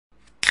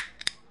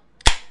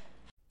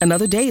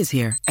Another day is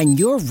here, and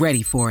you're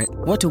ready for it.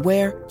 What to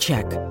wear?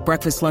 Check.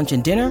 Breakfast, lunch,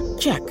 and dinner?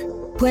 Check.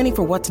 Planning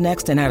for what's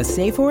next and how to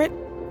save for it?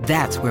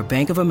 That's where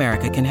Bank of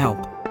America can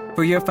help.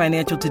 For your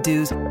financial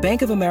to-dos,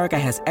 Bank of America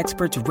has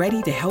experts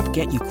ready to help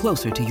get you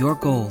closer to your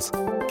goals.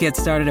 Get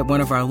started at one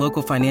of our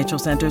local financial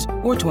centers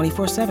or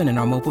 24/7 in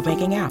our mobile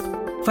banking app.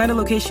 Find a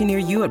location near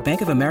you at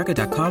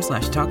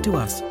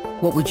bankofamerica.com/talktous.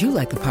 What would you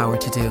like the power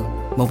to do?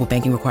 Mobile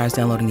banking requires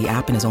downloading the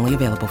app and is only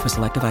available for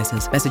select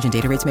devices. Message and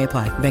data rates may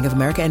apply. Bank of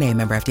America N.A.,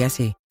 member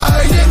FDIC.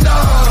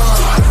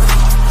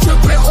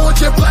 Tripping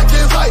orange and black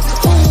and white.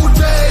 All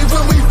day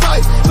when we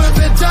fight, live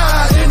and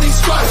die in these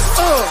stripes.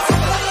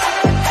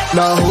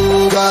 Now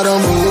who got a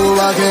move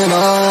rocking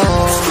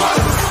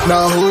on?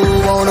 Now who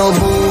wanna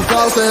move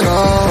crossing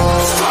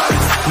on?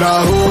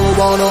 Now who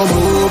wanna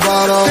move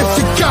out on? If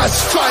you got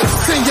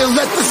stripes, then you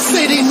let the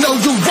city know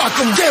you rock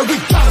 'em. Yeah, we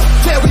got 'em,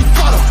 yeah, we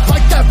fought 'em.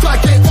 Like that black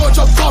and orange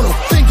up on 'em.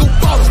 Single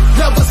bottle,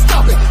 never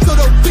stop it. To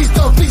the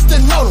beast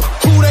and on 'em.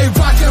 Who they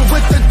rockin'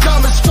 with the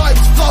diamond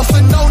stripes?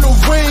 Flossing on the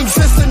ring.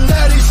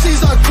 Cincinnati,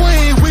 she's our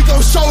queen. We gon'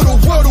 show the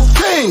world who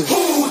king.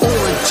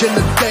 Orange in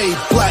the day,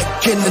 black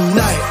in the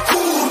night.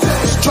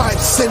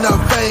 Stripes in our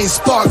veins,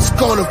 sparks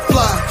gonna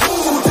fly.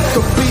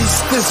 The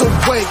beast is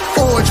awake,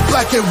 orange,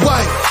 black and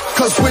white.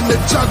 Cause when the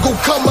jungle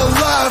come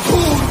alive,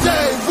 who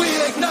day we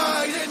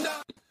ignite.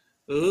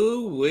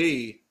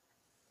 Ooh-wee.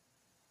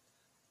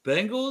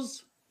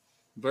 Bengals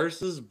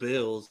versus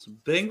Bills.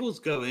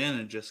 Bengals go in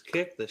and just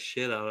kick the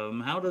shit out of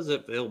them. How does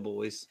it feel,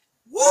 boys?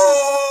 Woo!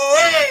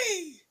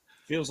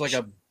 Feels like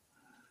a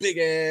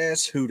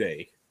big-ass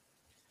hooday.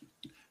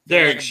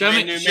 Derek, like show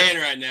me new man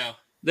right now.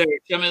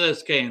 Derek, show me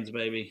those cans,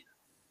 baby.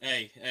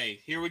 Hey,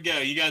 here we go.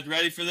 You guys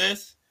ready for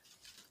this?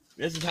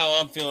 This is how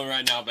I'm feeling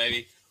right now,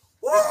 baby.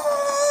 Woo!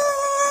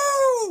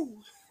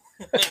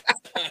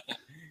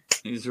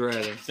 He's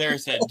ready. Sarah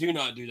said, do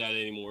not do that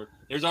anymore.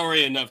 There's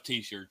already enough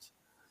T-shirts.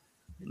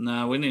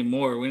 No, we need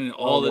more. We need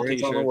all the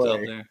T-shirts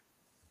out there.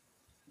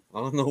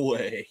 On the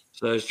way.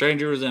 So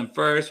Stranger was in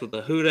first with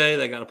the Houday.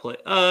 They got to play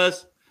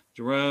us.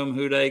 Jerome,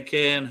 Houday,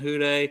 Ken,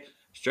 Houday,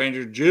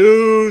 Stranger,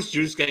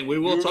 Juice Gang. We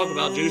will talk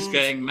about Juice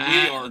Gang,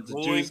 Matt. We are the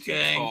going Juice to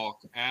Gang.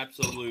 talk.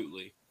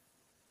 Absolutely.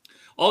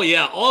 Oh,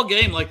 yeah, all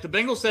game. Like the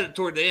Bengals said it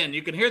toward the end.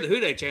 You can hear the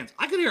Houday chants.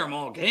 I could hear them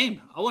all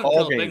game. I want to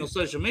tell the Bengals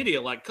social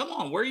media, like, come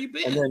on, where you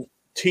been? And then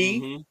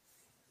T.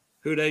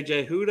 Houday,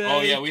 J. Houday.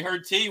 Oh, yeah, we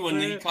heard T when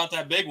he caught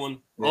that big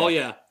one. Yeah. Oh,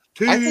 yeah.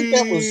 T. I think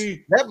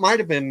that might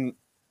have been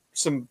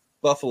some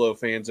Buffalo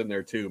fans in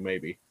there too,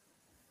 maybe.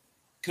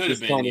 Could have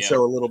Just been, trying to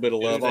show a little bit of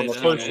love on the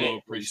first one.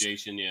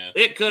 Appreciation, yeah.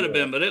 It could have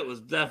been, but it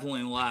was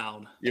definitely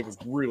loud. It was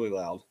really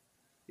loud.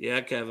 Yeah,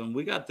 Kevin,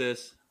 we got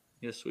this.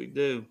 Yes, we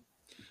do.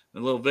 A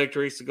little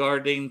victory, Cigar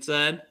Dean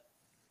said.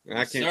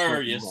 Yes,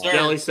 sir.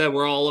 Kelly said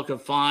we're all looking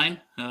fine.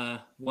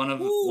 One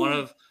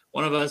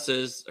of us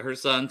is her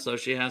son, so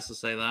she has to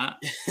say that.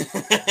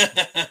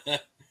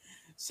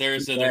 Sarah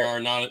said there are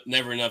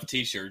never enough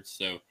T-shirts,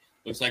 so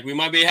looks like we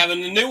might be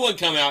having a new one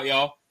come out,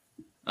 y'all.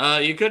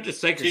 You could just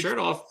take your shirt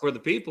off for the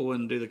people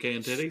and do the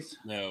can titties.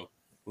 No,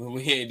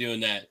 we ain't doing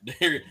that.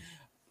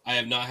 I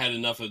have not had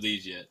enough of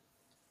these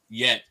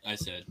yet. I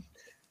said.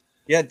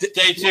 Yeah.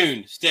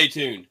 Stay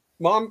tuned.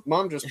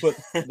 Mom just put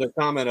the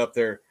comment up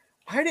there.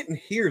 I didn't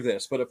hear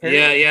this, but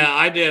apparently. Yeah,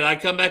 I did. I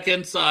come back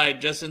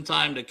inside just in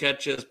time to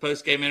catch his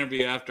post-game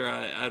interview after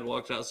I'd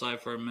walked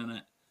outside for a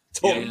minute.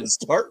 Told him to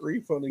start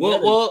refunding.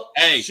 Well,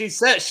 hey, she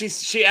said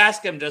she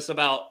asked him just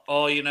about,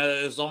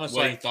 it was almost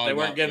like they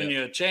weren't giving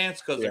you a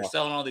chance because they're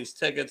selling all these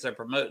tickets, they're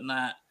promoting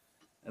that,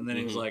 and then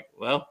he was like,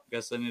 "Well,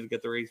 guess they need to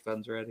get the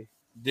refunds ready."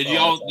 Did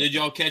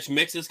y'all catch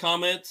Mix's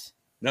comments?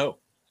 No.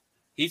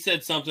 He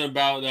said something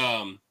about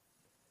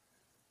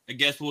I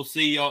guess we'll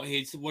see y'all.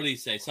 What did he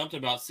say? Something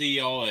about see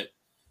y'all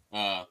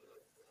at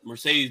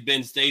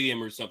Mercedes-Benz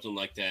Stadium or something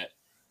like that,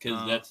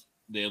 because that's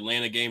the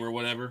Atlanta game or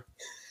whatever.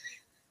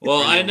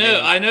 Well, I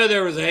know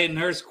there was a Hayden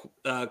Hurst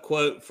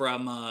quote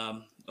from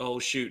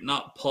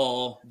not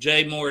Paul,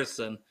 Jay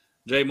Morrison.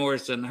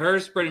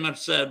 Hurst pretty much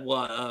said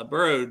what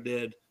Burrow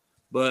did,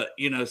 but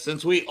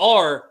since we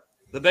are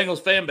the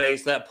Bengals fan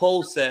base, that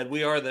poll said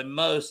we are the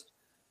most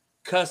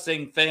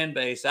cussing fan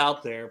base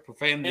out there,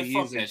 profanity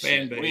using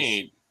fan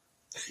base.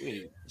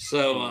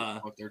 So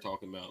what they're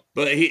talking about.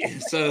 But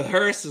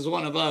Hurst is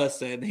one of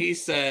us, and he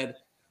said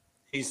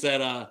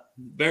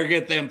better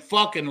get them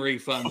fucking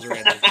refunds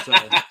ready. So.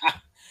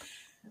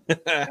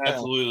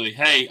 Absolutely.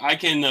 Hey, I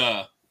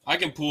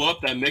can pull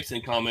up that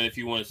Mixon comment if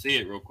you want to see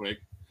it real quick.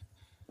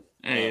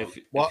 Hey, if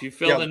you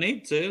feel the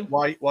need to.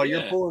 While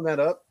you're pulling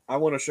that up, I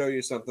want to show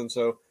you something.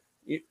 So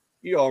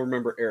you all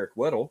remember Eric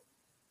Weddle.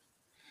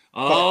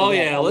 Oh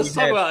yeah, let's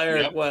talk about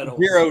Eric Weddle.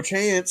 Zero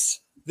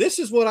chance. This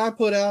is what I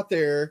put out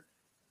there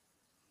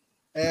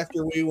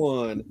after we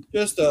won.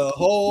 Just a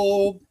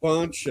whole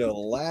bunch of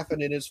laughing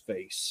in his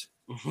face.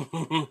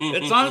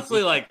 It's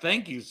honestly like,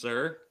 thank you,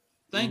 sir.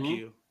 Thank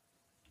you.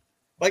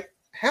 Like,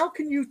 how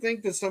can you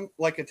think that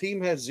a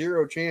team has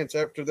zero chance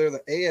after they're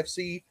the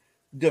AFC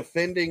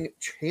defending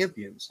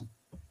champions?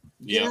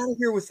 Get out of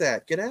here with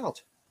that. Get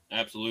out.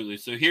 Absolutely.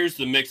 So here's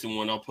the mixing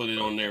one. I'll put it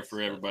on there for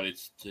everybody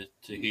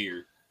to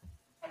hear.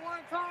 One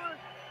time,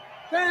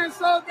 fans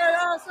sold their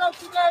ass up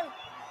today.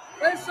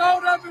 They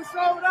sold up and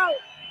sold out.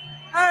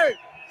 Hey,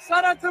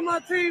 shout out to my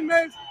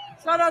teammates.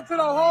 Shout out to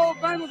the whole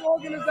Bengals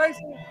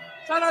organization.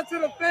 Shout out to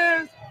the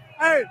fans.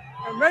 Hey,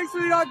 and make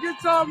sure y'all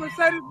get y'all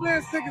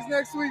Mercedes-Benz tickets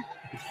next week.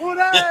 Who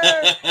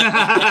that?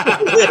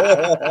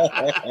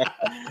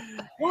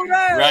 Who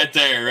that? Right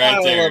there,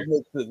 right there. love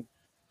Mixon.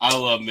 I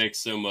love Mix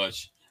so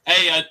much.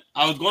 Hey,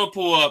 I was going to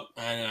pull up,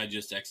 and I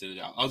just exited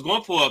out. I was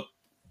going to pull up.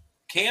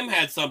 Cam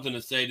had something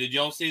to say. Did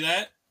y'all see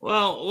that?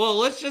 Well,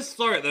 let's just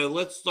start though.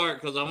 Let's start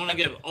because I want to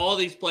give all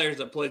these players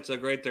that played so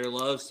great their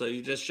love. So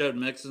you just showed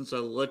Mixon,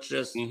 so let's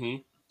just.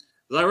 I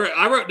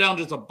wrote down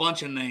just a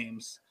bunch of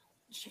names.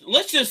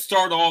 Let's just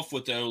start off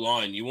with the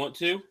O-line. You want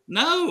to?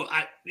 No,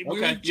 we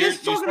were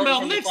just talking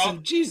about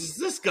Mixon. Jesus,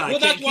 this guy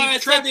can't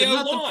keep track of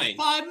nothing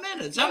for 5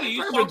 minutes. How many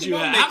bourbons you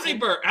have?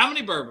 How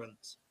many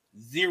bourbons?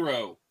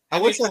 0.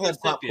 I wish I had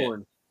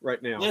popcorn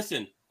right now.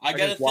 Listen, I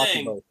got a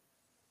thing.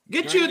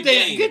 Get you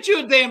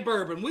a damn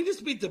bourbon. We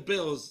just beat the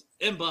Bills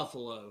in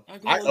Buffalo.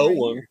 I owe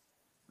one.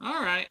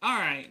 All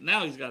right.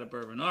 Now he's got a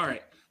bourbon. All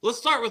right. Let's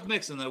start with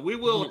Mixon, though. We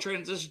will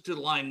transition to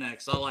the line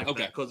next. I like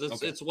that because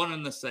it's one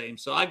and the same.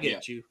 So I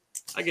get you.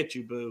 I get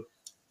you, boo.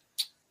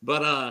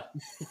 But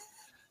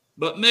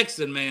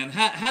Mixon, man,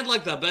 had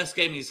like the best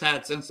game he's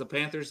had since the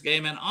Panthers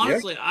game. And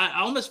honestly, I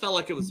almost felt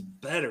like it was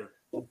better.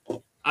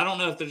 I don't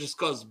know if they're just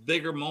because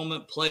bigger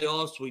moment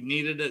playoffs. We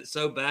needed it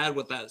so bad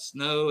with that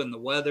snow and the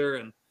weather.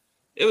 And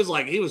it was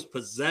like he was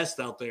possessed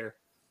out there.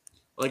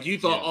 Like you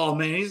thought, oh,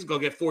 man, he's going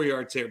to get 4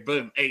 yards here.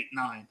 Boom, 8,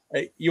 9.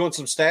 Hey, you want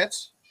some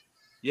stats?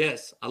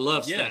 Yes, I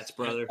love stats,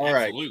 brother. All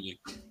right. Absolutely.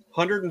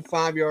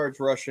 105 yards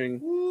rushing,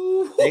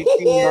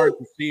 18 yards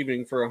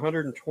receiving for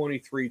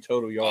 123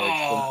 total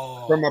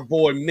yards from my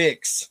boy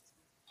Mix.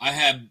 I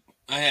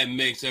had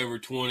Mix over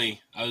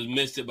 20. I was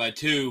missed it by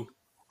 2.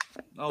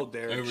 Oh,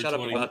 Derek, over shut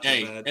 20. up about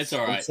Hey, your bets. it's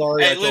all right. I'm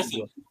sorry. Hey,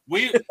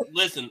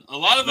 listen. A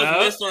lot of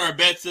us missed on our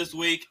bets this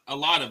week. A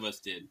lot of us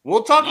did.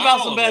 We'll talk Not about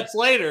all some of bets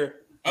later.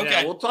 Okay.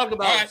 Yeah, we'll talk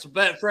about some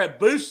Fred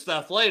Boost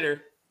stuff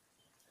later.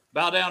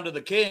 Bow down to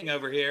the king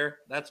over here.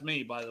 That's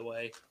me, by the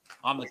way.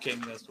 I'm the king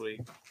this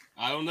week.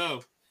 I don't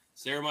know.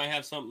 Sarah might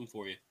have something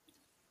for you.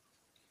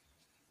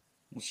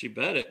 Well, she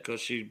bet it because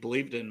she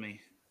believed in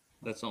me.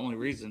 That's the only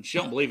reason. She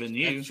don't believe in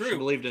you. That's true. She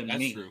believed in That's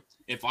me. true.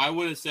 If I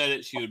would have said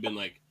it, she would have been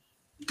like,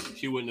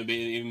 she wouldn't have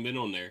even been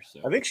on there. So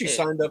I think she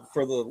signed up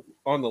for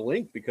on the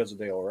link because of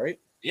Dale, right?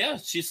 yeah,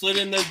 she slid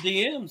in those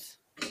DMs.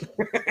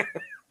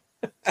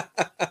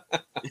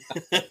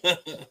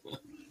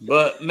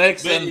 But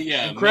Mixon,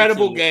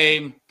 incredible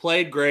game.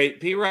 Played great.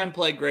 P. Ryan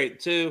played great,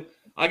 too.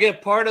 I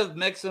give part of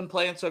Mixon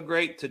playing so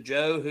great to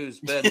Joe, who's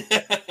been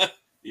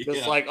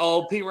just like,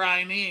 oh, P.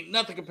 Ryan, he ain't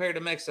nothing compared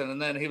to Mixon.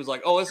 And then he was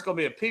like, oh, it's going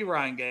to be a P.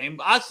 Ryan game.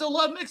 I still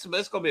love Mixon,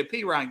 but it's going to be a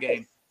P. Ryan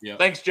game. Yeah.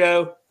 Thanks,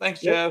 Joe.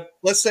 Joe.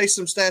 Let's say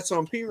some stats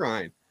on P.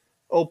 Ryan.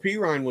 Oh, P.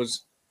 Ryan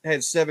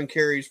had 7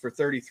 carries for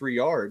 33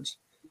 yards.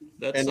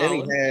 That's then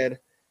solid. he had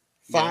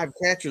 5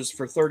 catches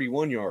for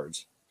 31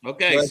 yards.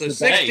 Okay, so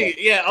 60.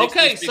 Yeah,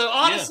 okay. So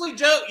honestly,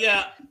 Joe,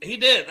 he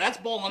did. That's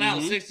balling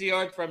out 60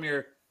 yards from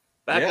your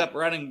backup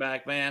running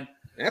back, man.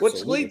 Absolutely.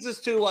 Which leads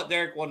us to what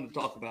Derek wanted to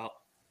talk about,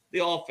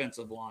 the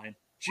offensive line.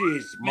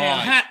 Jeez, man.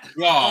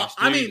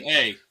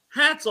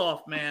 Hats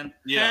off, man.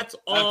 Yeah, hats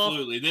off.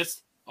 Absolutely.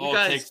 This all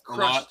guys takes a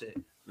crushed lot, it.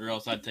 or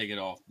else I'd take it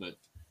off. But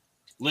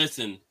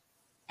listen,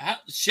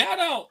 shout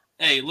out.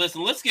 Hey,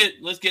 listen, let's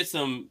get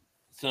some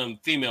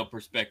female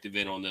perspective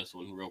in on this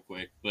one real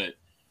quick. But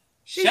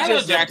shout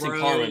out Jackson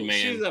Carman,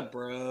 man. She's a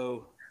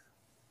bro.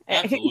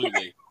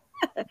 Absolutely.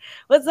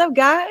 What's up,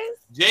 guys?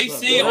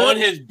 JC on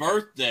his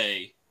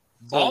birthday.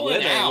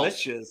 Balling out.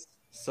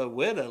 So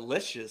we're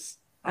delicious.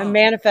 I'm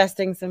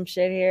manifesting some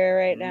shit here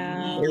right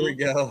now. Here we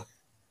go.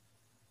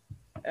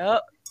 Oh,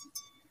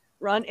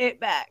 run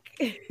it back.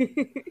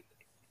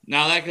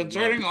 Now, that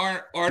concerning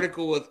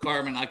article with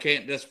Carmen, I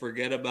can't just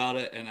forget about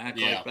it and act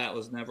like that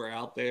was never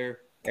out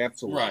there.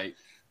 Absolutely. Right.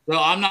 So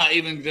I'm not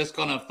even just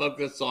going to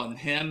focus on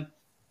him.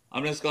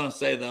 I'm just going to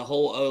say the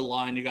whole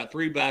O-line. You got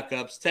 3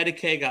 backups. Teddy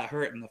K got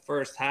hurt in the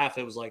first half.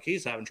 It was like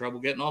he's having trouble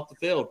getting off the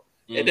field.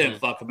 It didn't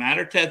fucking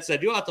matter. Ted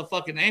said, you have to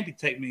fucking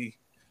amputate me.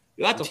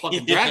 You have to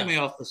fucking drag me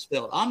off this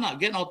field. I'm not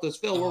getting off this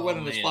field. We're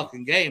winning this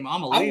fucking game.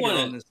 I'm a leader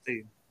on this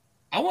team.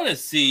 I want to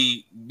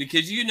see,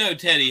 because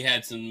Teddy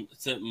had some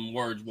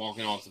words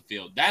walking off the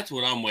field. That's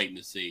what I'm waiting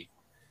to see.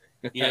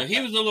 He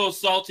was a little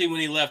salty when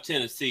he left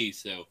Tennessee.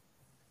 So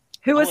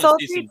who was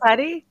salty?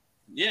 Teddy?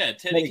 Yeah,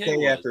 Teddy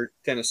K after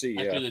Tennessee.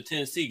 After the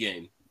Tennessee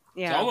game.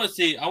 Yeah. So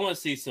I want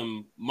to see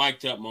some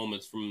mic'd up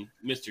moments from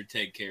Mr.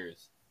 Ted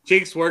Karras.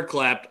 Cheeks were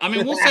clapped. I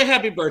mean, we'll say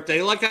happy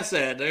birthday. Like I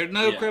said, there's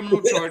no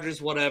criminal charges,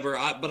 whatever.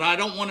 But I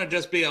don't want to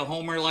just be a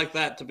homer like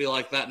that to be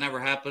like that never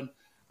happened.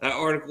 That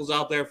article's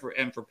out there for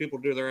people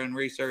to do their own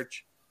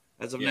research.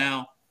 As of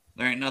now,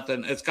 there ain't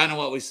nothing. It's kind of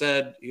what we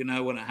said,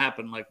 when it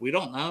happened. Like, we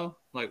don't know.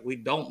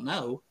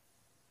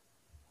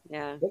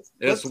 Yeah.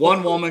 It's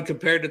one woman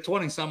compared to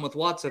 20-some with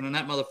Watson, and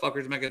that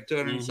motherfucker's making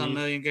 200 some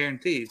million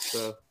guaranteed.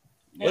 So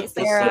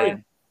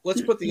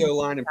let's put the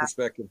O-line in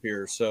perspective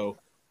here. So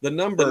the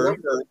number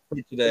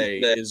for today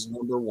is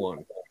number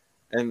 1,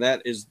 and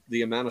that is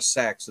the amount of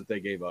sacks that they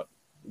gave up.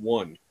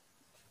 1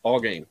 all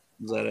game.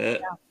 Is that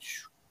it?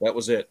 That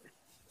was it.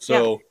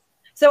 So. Yeah.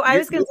 So I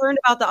was concerned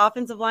about the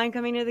offensive line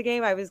coming into the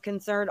game. I was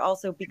concerned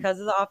also because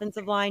of the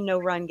offensive line, no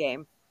run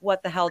game.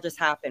 What the hell just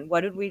happened?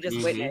 What did we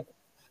just witness?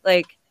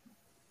 Like,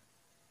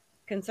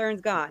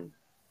 concerns gone.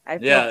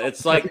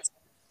 It's like,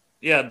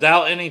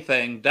 doubt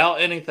anything,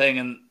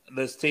 and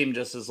this team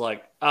just is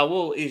like,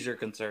 we'll ease your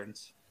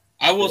concerns.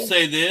 I will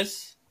say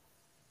this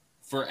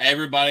for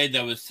everybody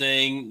that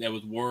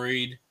was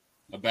worried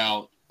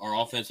about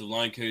our offensive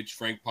line coach,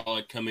 Frank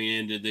Pollock, coming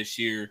into this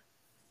year.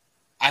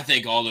 I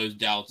think all those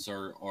doubts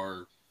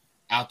are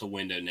out the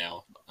window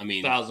now. I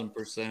mean,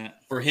 1,000%.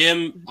 For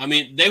him, I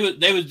mean,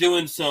 they was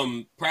doing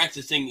some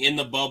practicing in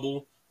the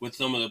bubble with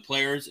some of the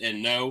players,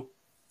 and no,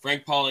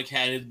 Frank Pollock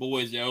had his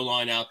boys, the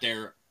O-line, out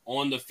there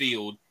on the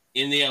field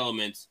in the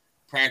elements,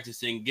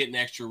 practicing, getting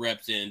extra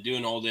reps in,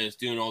 doing all this,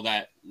 doing all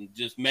that,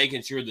 just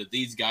making sure that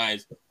these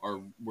guys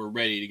were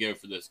ready to go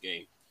for this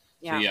game.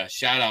 Yeah.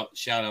 So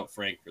shout out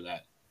Frank for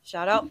that.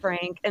 Shout out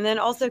Frank. And then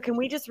also, can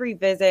we just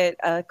revisit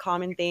a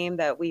common theme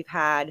that we've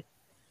had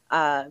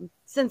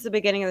since the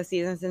beginning of the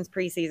season, since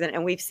preseason,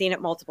 and we've seen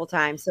it multiple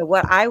times. So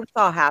what I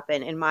saw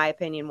happen, in my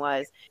opinion,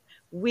 was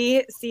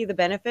we see the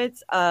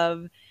benefits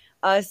of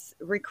us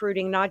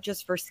recruiting not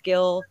just for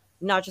skill,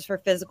 not just for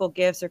physical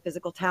gifts or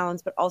physical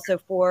talents, but also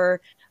for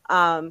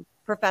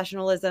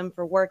professionalism,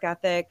 for work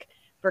ethic,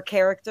 for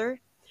character.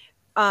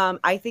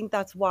 I think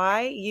that's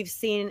why you've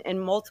seen in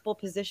multiple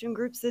position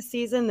groups this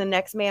season, the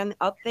next man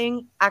up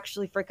thing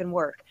actually freaking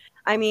work.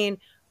 I mean,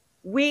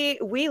 we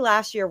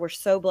last year were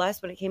so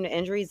blessed when it came to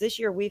injuries. This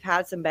year we've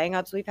had some bang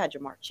ups. We've had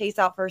Jamar Chase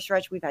out for a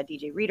stretch. We've had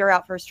DJ Reader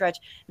out for a stretch.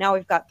 Now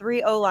we've got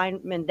 3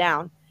 O-linemen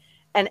down.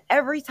 And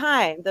every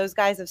time those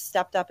guys have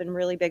stepped up in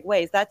really big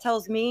ways, that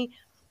tells me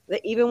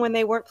that even when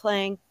they weren't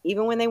playing,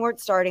 even when they weren't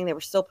starting, they were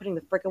still putting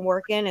the freaking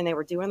work in, and they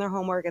were doing their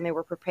homework, and they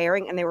were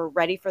preparing, and they were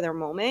ready for their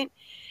moment.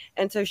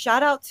 And so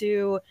shout out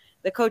to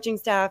the coaching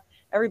staff,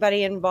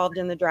 everybody involved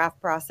in the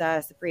draft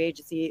process, the free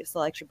agency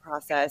selection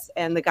process,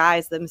 and the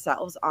guys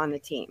themselves on the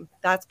team.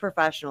 That's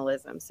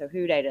professionalism. So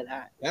hooday to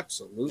that.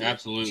 Absolutely.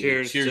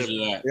 Cheers to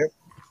that. Yep.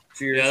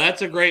 Cheers. Yeah,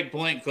 that's a great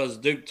point, because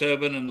Duke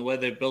Tobin and the way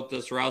they built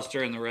this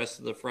roster and the rest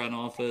of the front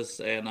office,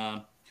 and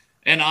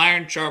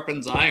iron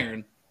sharpens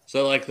iron.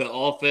 So like the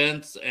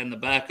offense and the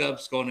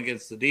backups going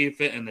against the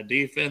defense, and the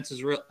defense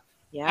is real.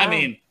 Yeah. I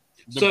mean,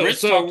 the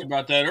Brits talked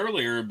about that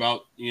earlier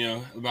about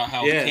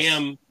how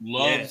Cam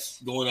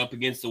loves going up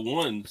against the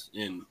ones,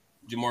 and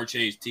Jamar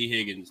Chase, T.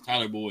 Higgins,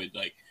 Tyler Boyd,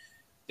 like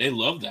they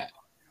love that.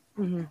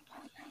 Mm-hmm.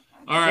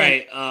 All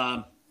right.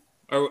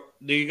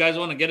 Do you guys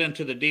want to get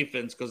into the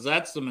defense? Because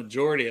that's the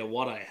majority of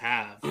what I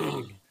have.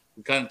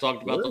 We kind of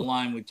talked about the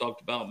line. We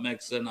talked about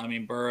Mixon. I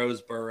mean,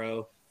 Burrow's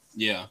Burrow.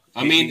 Yeah.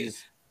 I mean,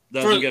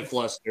 doesn't get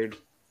flustered.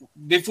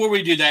 Before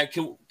we do that,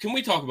 can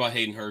we talk about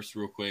Hayden Hurst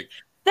real quick?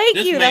 Thank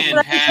this you. Man That's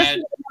what had,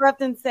 I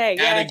interrupt and say.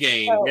 Had a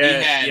game. So. He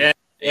had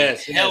a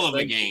hell of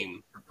a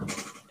game.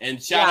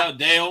 And shout out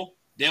Dale.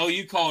 Dale,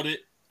 you called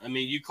it. I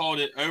mean, you called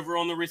it over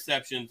on the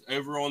receptions,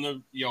 over on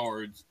the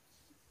yards.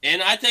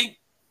 And I think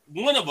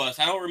one of us,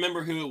 I don't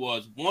remember who it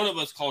was, one of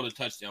us called a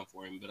touchdown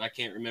for him, but I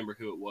can't remember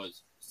who it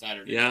was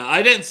Saturday. Yeah,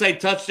 I didn't say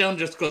touchdown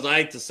just because I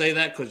hate to say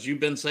that, because you've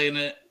been saying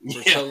it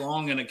for so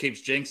long and it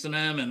keeps jinxing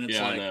him. And it's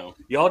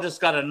y'all just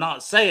got to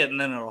not say it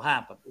and then it'll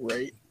happen.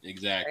 Right.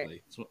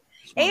 Exactly. Right.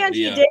 And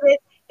he did it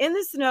in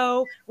the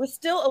snow with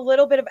still a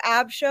little bit of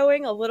ab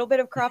showing, a little bit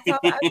of crop top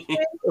ab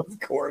showing. Of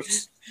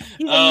course.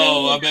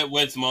 I bet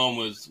Witt's mom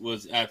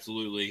was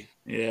absolutely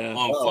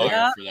on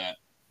fire for that.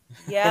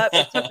 Yeah,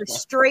 it took her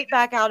straight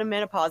back out of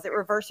menopause. It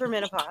reversed her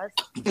menopause.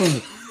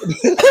 Pulled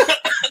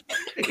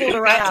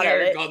her right out of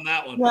it. On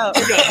that one. No.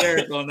 You got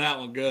Derek on that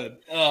one. Good.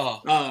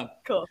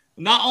 Cool.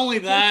 Not only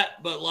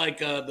that, but like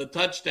the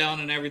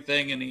touchdown and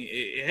everything, and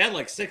he had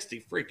like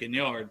 60 freaking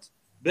yards.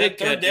 Big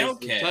third down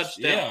catch.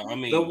 Touchdown. Yeah, I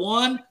mean the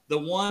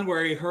one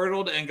where he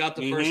hurdled and got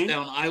the first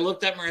down. I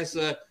looked at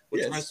Marissa,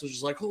 Marissa was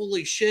just like,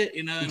 "Holy shit!"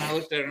 And I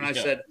looked at her and I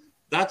said,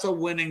 "That's a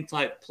winning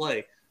type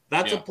play.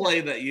 That's a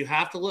play that you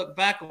have to look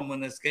back on when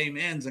this game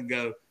ends and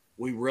go,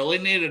 we really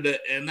needed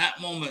it in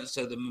that moment,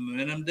 so the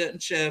momentum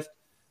didn't shift."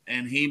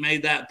 And he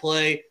made that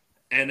play,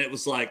 and it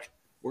was like,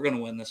 we're gonna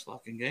win this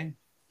fucking game.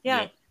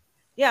 Yeah.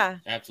 Yeah.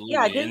 Absolutely.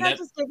 Yeah. Didn't that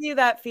just give you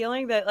that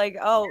feeling that, like,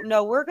 oh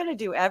no, we're gonna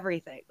do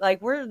everything.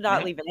 Like, we're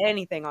not leaving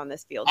anything on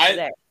this field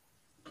today.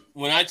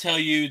 When I tell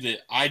you that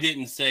I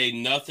didn't say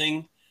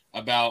nothing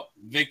about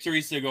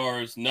victory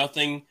cigars,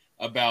 nothing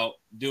about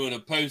doing a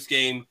post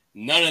game,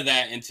 none of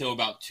that until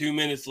about 2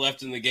 minutes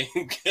left in the game.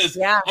 Because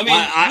I mean,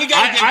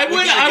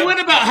 I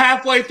went about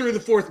halfway through the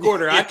fourth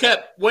quarter. I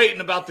kept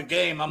waiting about the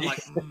game. I'm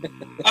like,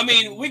 I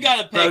mean, we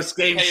got to pay post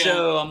game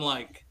show. I'm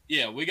like,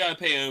 we got to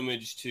pay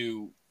homage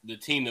to the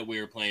team that we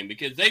were playing,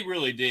 because they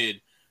really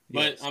did.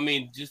 But I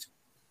mean, just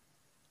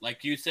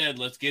like you said,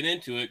 let's get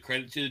into it.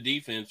 Credit to the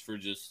defense for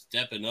just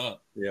stepping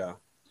up. Yeah,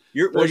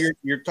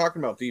 you're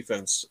talking about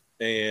defense,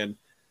 and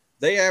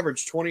They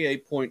averaged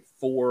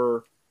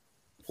 28.4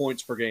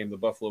 points per game, the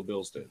Buffalo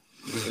Bills did.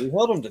 And we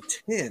held them to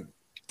 10.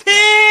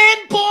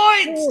 10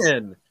 points!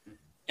 10.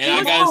 And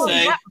I got to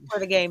say, for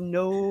the game,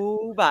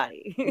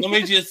 nobody. let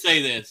me just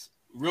say this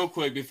real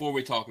quick before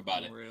we talk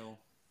about it.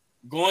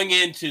 Going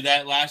into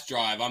that last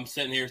drive, I'm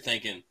sitting here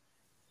thinking,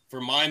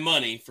 for my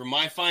money, for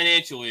my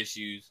financial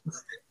issues,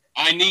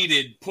 I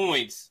needed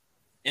points.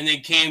 And then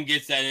Cam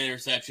gets that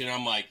interception.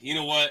 I'm like, you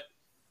know what?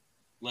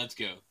 Let's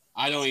go.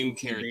 I don't even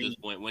care at this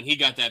point. When he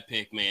got that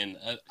pick, man,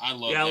 I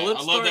love that.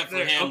 I love that for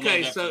him.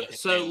 Okay,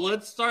 so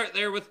let's start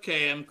there with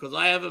Cam because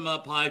I have him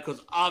up high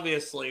because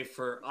obviously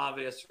for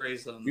obvious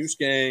reasons. Goose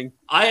gang.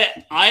 I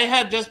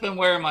had just been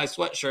wearing my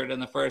sweatshirt in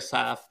the first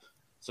half.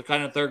 So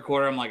kind of third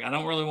quarter, I'm like, I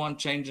don't really want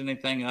to change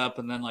anything up.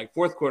 And then like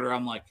fourth quarter,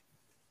 I'm like,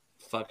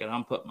 fuck it.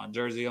 I'm putting my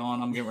jersey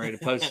on. I'm getting ready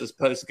to post this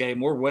post game.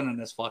 We're winning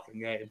this fucking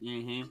game.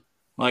 Mm-hmm.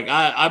 Like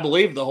I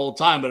believed the whole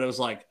time, but it was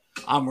like,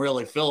 I'm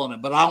really feeling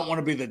it, but I don't want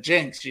to be the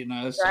jinx, you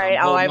know. So right.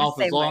 I'm holding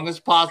off as long as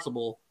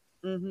possible.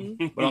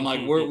 Mm-hmm. But I'm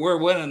like, we're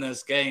winning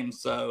this game.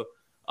 So,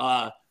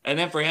 and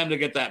then for him to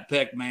get that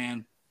pick,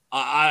 man,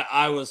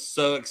 I was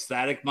so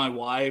ecstatic. My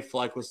wife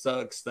was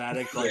so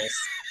ecstatic. Like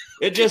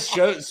it just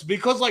shows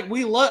because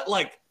we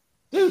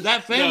dude,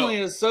 that family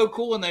is so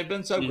cool and they've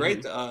been so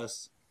great to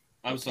us.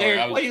 I'm sorry.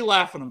 What are you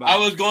laughing about? I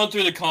was going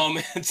through the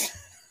comments.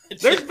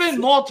 There's been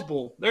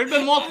multiple. And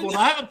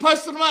I haven't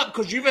posted them up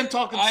because you've been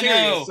talking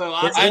serious. So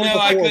I know.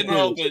 I couldn't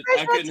help it.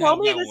 I couldn't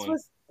help that one.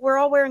 We're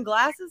all wearing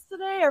glasses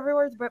today.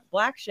 Everyone's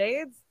black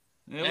shades.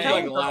 It was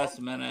like last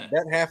minute.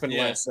 That happened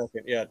last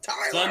second. Yeah,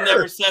 Tyler. Sun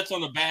never sets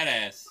on the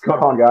badass. Come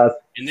on, guys.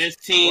 And this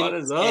team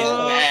is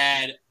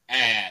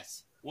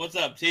badass. What's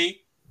up,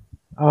 T?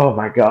 Oh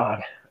my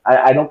God,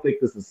 I don't think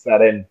this is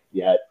set in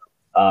yet.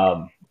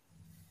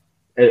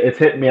 It's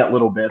hitting me at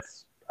little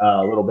bits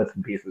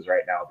and pieces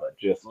right now, but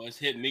just it's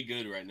hitting me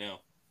good right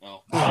now.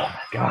 Oh my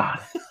God.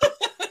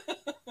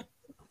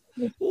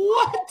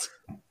 What?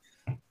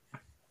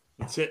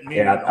 It's hitting me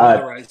in all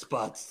the right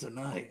spots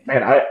tonight.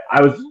 Man,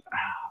 I was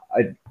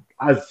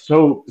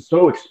so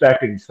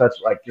expecting such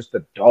just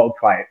a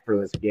dogfight for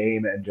this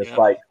game and just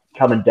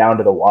coming down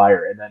to the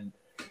wire. And then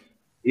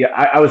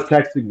I was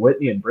texting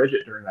Whitney and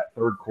Bridget during that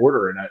third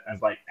quarter, and I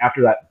was like,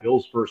 after that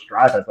Bills first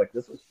drive, I was like,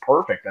 this is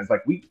perfect. I was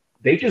like,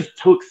 they just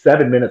took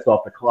 7 minutes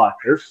off the clock.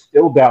 They're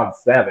still down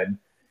 7.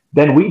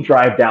 Then we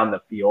drive down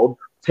the field,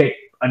 take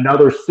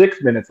another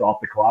 6 minutes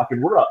off the clock,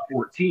 and we're up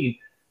 14.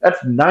 That's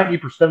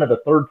 90% of the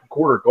third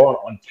quarter going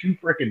on 2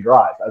 freaking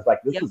drives. I was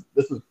like, this is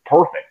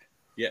perfect.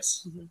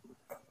 Yes.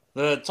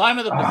 The time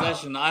of the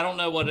possession, I don't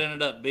know what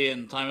ended up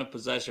being time of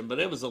possession, but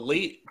it was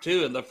elite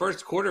too. And the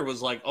first quarter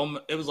was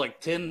it was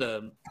 10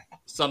 to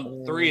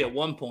 3 at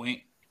one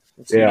point.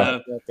 Yeah.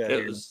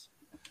 It was.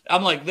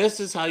 I'm like, this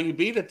is how you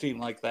beat a team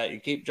like that. You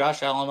keep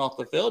Josh Allen off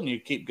the field and you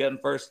keep getting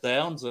first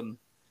downs and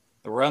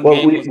the run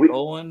game was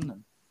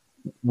going.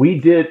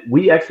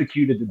 We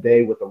executed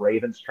today what the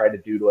Ravens tried to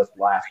do to us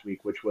last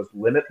week, which was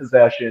limit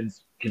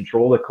possessions,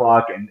 control the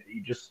clock, and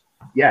you just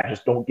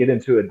don't get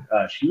into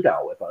a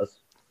shootout with us.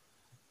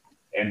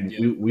 And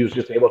we was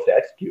just able to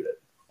execute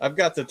it. I've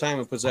got the time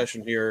of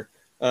possession here.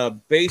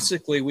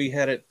 Basically, we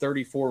had it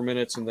 34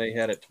 minutes and they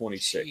had it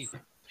 26.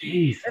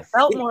 Jesus. It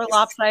felt more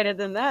lopsided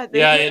than that.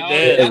 Yeah, it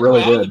did. It really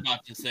did. I was did.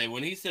 about to say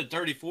when he said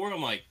 34,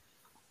 I'm like,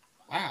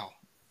 wow.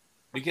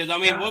 Because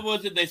what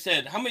was it they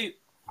said? How many?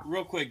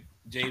 Real quick,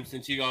 James,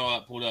 since you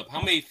got pulled up, how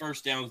many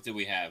first downs did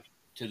we have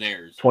to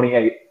theirs?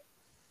 28.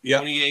 Yeah.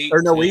 28.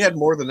 Or no, we had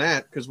more than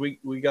that because we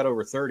got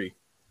over 30.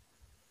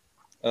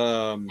 They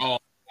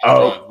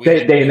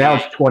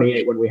announced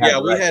 28 when we had.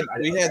 Yeah,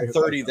 we had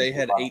 30. They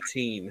had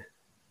 18.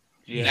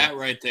 Yeah, that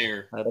right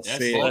there. That's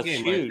huge.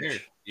 Right there.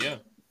 Yeah.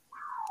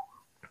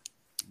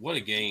 What a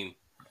game.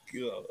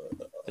 God.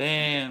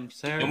 Damn,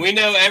 Sarah. And we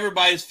know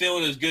everybody's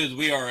feeling as good as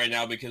we are right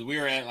now because we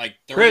are at 30.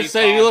 Chris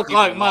say you look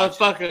like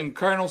motherfucking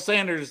Colonel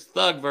Sanders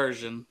thug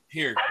version.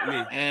 Here.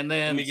 And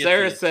then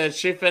Sarah said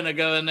she finna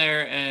go in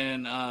there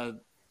and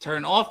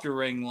turn off your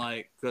ring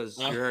light because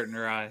you're hurting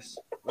her eyes.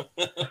 Let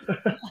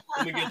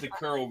me get the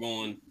curl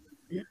going.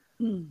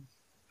 Look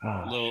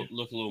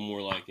a little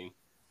more like him.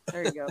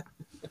 There you go.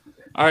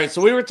 All right,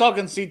 so we were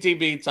talking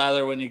CTB,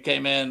 Tyler, when you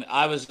came in.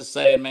 I was just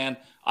saying, man,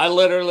 I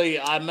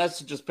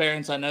messaged his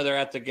parents. I know they're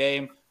at the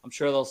game. I'm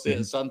sure they'll see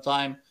it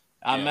sometime.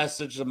 I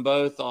messaged them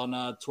both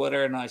on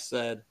Twitter, and I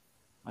said,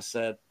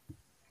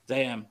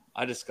 damn,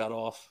 I just got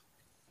off.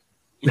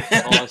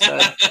 That's all I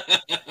said.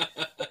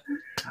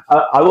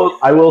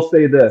 I will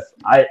say this.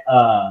 I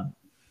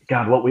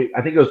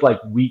think it was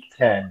week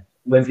 10.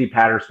 Lindsey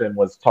Patterson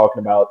was talking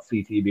about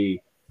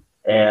CTB,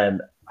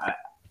 and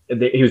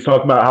he was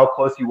talking about how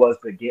close he was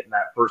to getting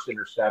that first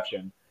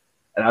interception.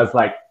 And I was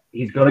like,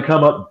 he's going to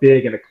come up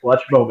big in a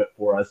clutch moment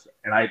for us.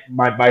 And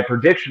my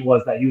prediction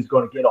was that he was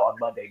going to get on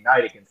Monday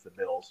night against the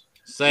Bills.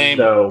 Same.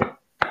 So,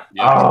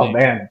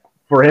 man,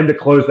 for him to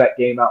close that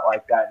game out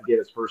like that and get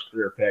his first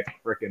career pick,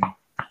 freaking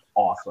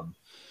awesome.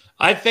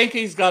 I think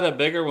he's got a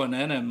bigger one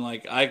in him.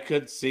 Like, I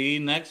could see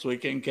next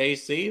week in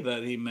KC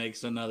that he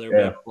makes another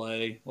big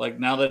play. Like,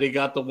 now that he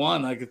got the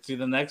one, I could see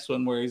the next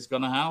one where he's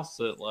going to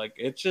house it. Like,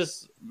 it's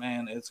just,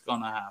 man, it's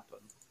going to happen.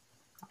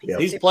 Yeah.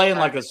 He's playing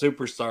like a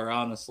superstar,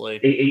 honestly.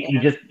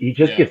 He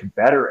just gets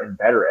better and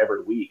better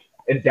every week.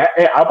 And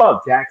how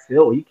about Dax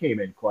Hill? He came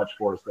in clutch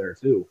for us there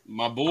too.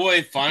 My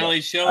boy finally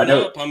showed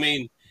up. I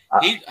mean,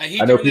 he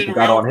I know people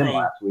got on him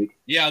last week.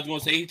 Yeah, I was going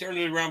to say he turned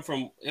it around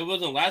from. It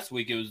wasn't last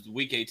week. It was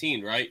week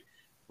 18, right,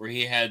 where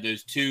he had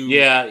those two.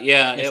 Yeah,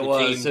 it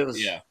was.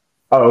 Yeah.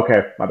 Oh,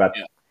 okay, my bad.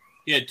 Yeah.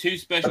 He had two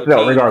special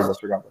regardless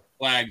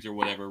flags or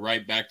whatever,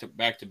 right, back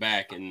to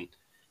back, and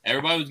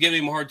everybody was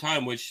giving him a hard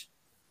time. Which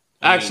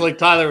actually,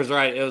 Tyler was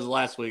right. It was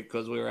last week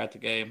because we were at the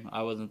game.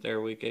 I wasn't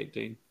there week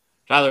 18.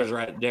 Tyler's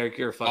right. Derek,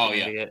 you're a fucking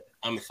idiot.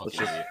 I'm a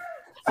fucking idiot.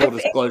 Full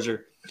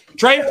disclosure.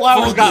 Trey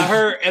Flowers got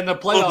hurt in the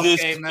playoff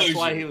game. That's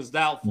why he was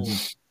doubtful.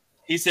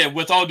 He said,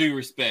 with all due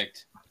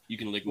respect, you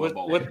can lick my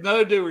ball. With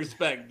no due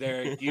respect,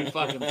 Derek, you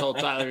fucking told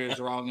Tyler he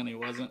was wrong and he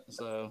wasn't.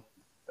 So,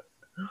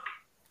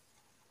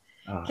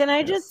 can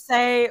I just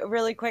say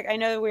really quick? I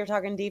know we were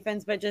talking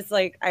defense, but just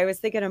like I was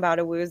thinking about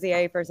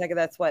Awuzie for a second.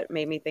 That's what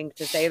made me think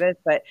to say this.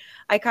 But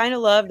I kind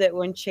of love that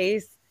when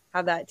Chase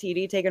have that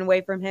TD taken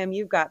away from him.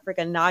 You've got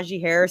freaking Najee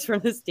Harris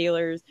from the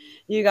Steelers.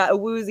 You got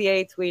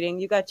Awuzie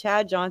tweeting. You got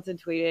Chad Johnson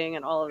tweeting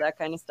and all of that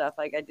kind of stuff.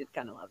 Like, I did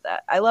kind of love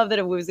that. I love that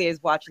Awuzie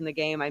is watching the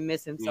game. I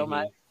miss him so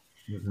much.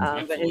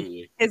 But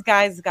his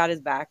guys got his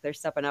back. They're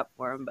stepping up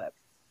for him. But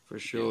for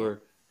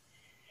sure.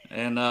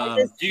 And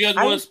do you guys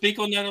want to speak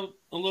on that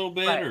a little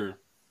bit, or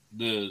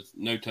the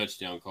no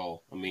touchdown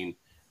call? I mean,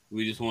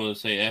 we just want to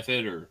say F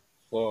it, or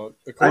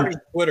according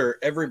to Twitter,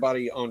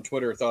 everybody on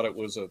Twitter thought it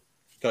was a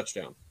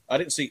touchdown. I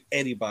didn't see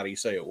anybody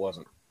say it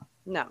wasn't.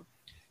 No.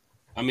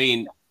 I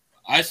mean,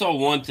 I saw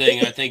one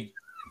thing. I think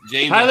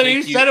James. Tyler,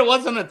 you said it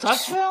wasn't a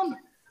touchdown?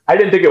 I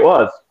didn't think it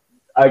was.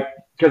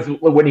 Because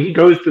when he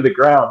goes to the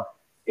ground,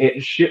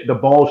 the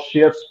ball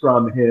shifts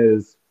from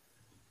his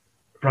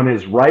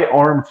right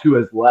arm to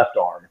his left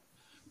arm.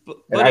 But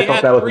I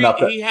thought that was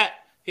enough.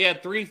 He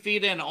had 3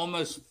 feet in,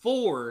 almost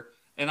 4,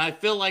 and I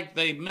feel like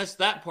they missed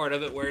that part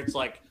of it where it's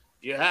like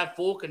you have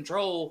full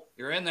control.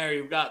 You're in there.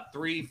 You've got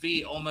 3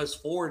 feet,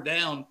 almost 4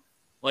 down.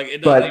 Like,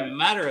 it doesn't even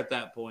matter at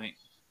that point.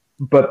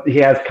 But he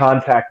has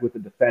contact with the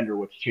defender,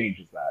 which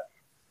changes that.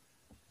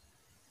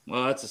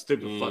 Well, that's a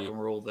stupid fucking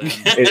rule then.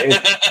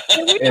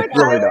 It's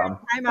really dumb.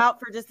 I'm out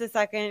for just a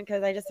second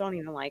because I just don't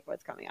even like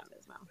what's coming out of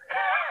his mouth.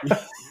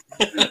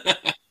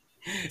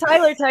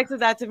 Tyler texted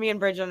that to me and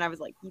Bridget, and I was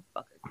like, you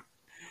fucker.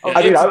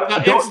 I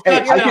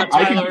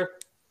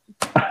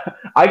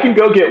can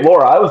go get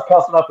Laura. I was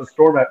cussing up the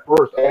storm at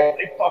first.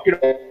 They fucking.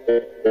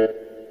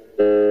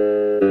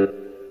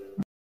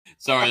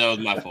 Sorry, that was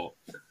my fault.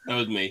 That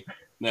was me.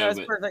 No, that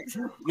was perfect.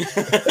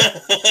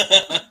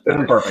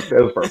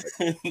 It was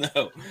perfect.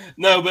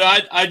 No,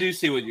 but I do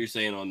see what you're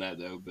saying on that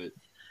though. But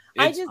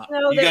I just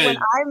know that when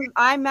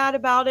I'm mad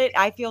about it,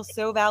 I feel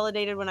so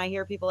validated when I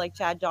hear people like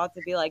Chad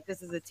Johnson be like,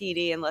 "This is a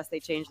TD unless they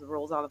change the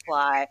rules on the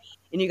fly."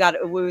 And you got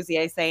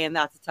Awuzie saying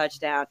that's a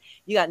touchdown.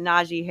 You got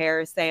Najee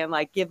Harris saying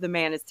like, "Give the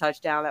man his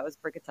touchdown. That was a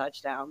freaking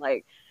touchdown."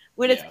 Like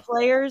when it's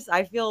players,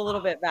 I feel a little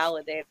bit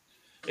validated.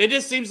 It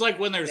just seems like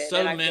when there's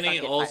so many,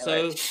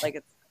 also like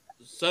it's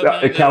so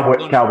many.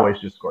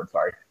 Cowboys just scored.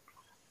 Sorry.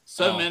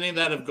 So many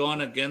that have gone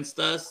against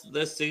us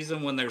this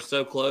season when they're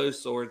so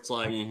close, or it's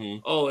like,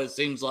 oh, it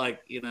seems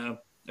like,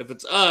 if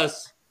it's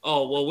us,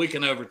 oh, well, we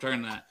can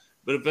overturn that.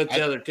 But if it's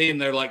the other team,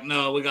 they're like,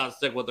 no, we got to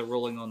stick with the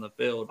ruling on the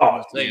field.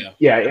 Oh,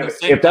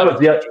 if that was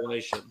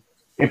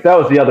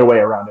the other way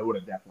around, it would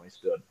have definitely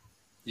stood.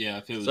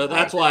 Yeah. So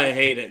that's why I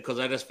hate it, because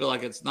I just feel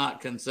like it's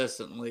not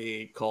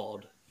consistently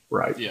called.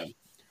 Right. Yeah.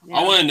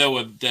 I want to know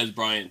what Des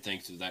Bryant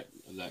thinks of that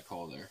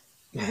call there.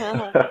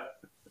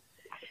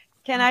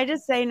 Can I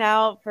just say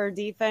now for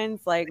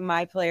defense, like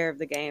my player of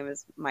the game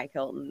is Mike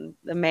Hilton.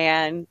 The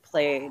man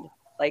played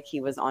like he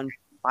was on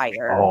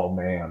fire. Oh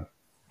man,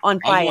 on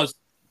fire.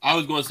 I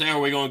was going to say, are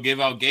we going to give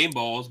out game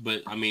balls?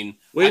 But I mean,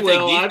 we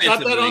will. I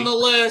got that on the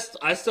list.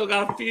 I still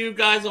got a few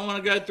guys I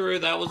want to go through.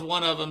 That was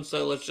one of them.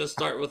 So let's just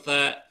start with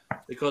that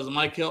because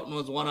Mike Hilton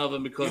was one of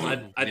them because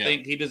I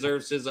think he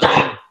deserves his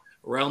own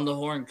around the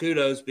horn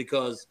kudos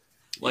because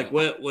like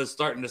Whit was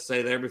starting to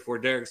say there before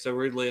Derek so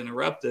rudely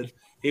interrupted.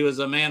 He was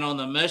a man on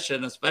the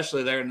mission,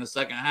 especially there in the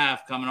second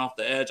half, coming off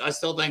the edge. I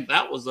still think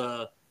that was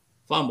a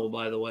fumble,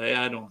 by the way.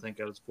 I don't think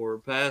it was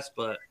forward pass,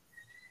 but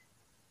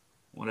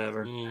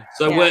whatever.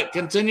 So, Whit,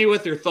 continue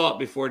with your thought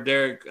before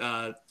Derek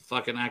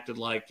fucking acted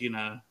like,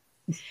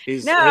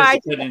 his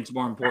opinion's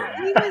more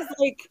important.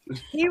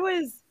 He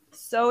was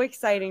so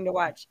exciting to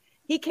watch.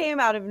 He came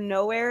out of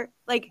nowhere.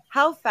 Like,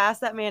 how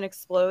fast that man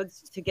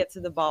explodes to get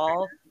to the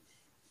ball.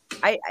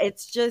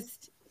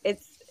 It's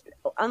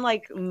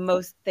unlike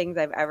most things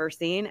I've ever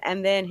seen.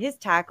 And then his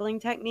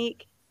tackling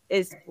technique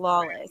is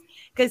flawless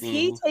because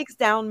he takes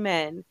down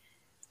men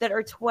that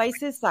are twice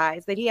his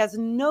size that he has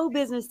no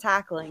business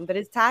tackling, but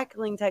his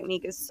tackling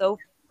technique is so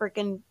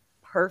freaking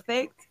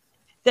perfect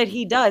that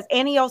he does.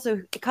 And he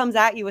also comes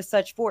at you with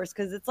such force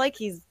because it's like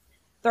he's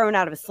thrown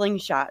out of a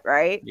slingshot,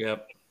 right?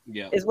 Yep.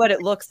 Yeah. Is what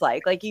it looks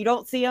like. Like you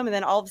don't see him, and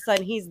then all of a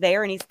sudden he's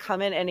there and he's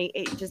coming, and he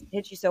just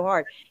hits you so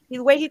hard.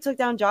 The way he took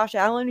down Josh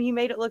Allen, he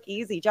made it look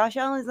easy. Josh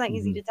Allen is not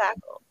easy to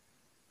tackle.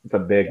 It's a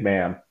big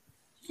man.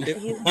 He's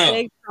a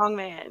big, strong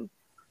man.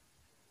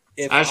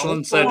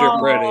 Ashlyn said you're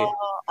pretty.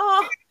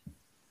 Oh.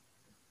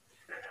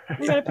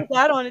 I'm gonna put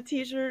that on a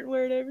T-shirt and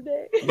wear it every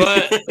day.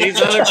 But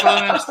these other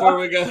comments before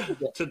we go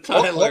to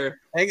Tyler.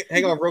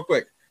 Hang on, real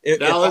quick.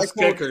 Dallas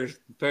Kickers,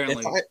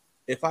 apparently.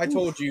 If I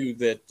told you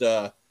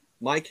that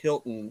Mike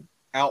Hilton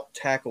out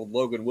tackled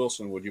Logan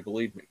Wilson, would you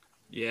believe me?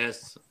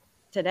 Yes.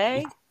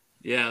 Today?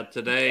 Yeah,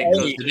 today.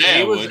 Today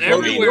he was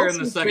everywhere in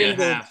the second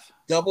half.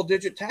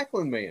 Double-digit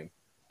tackling man.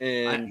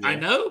 And I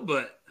know,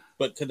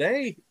 but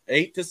today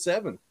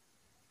 8-7.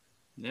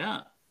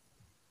 Yeah.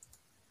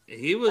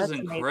 He was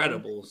That's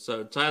incredible. amazing.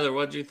 So, Tyler,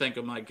 what did you think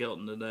of Mike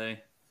Hilton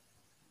today?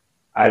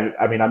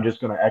 I mean, I'm just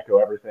going to echo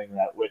everything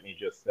that Whitney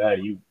just said.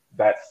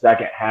 That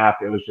second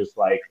half, it was just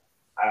like,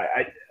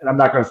 and I'm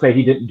not going to say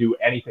he didn't do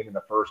anything in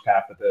the first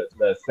half, but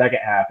the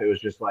second half, it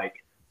was just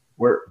like,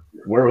 where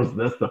was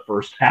this the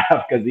first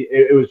half? Because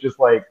it was just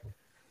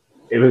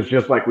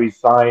like we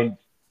signed,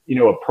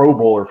 a Pro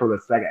Bowler for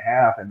the second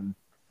half, and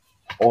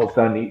all of a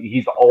sudden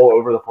he's all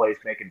over the place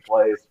making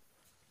plays.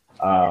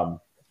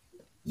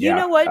 You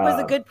know what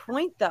was a good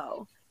point,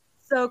 though?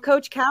 So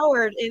Coach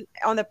Coward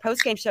on the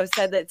postgame show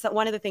said that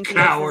one of the things he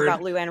knows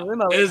about Lou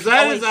Anarumo is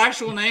that his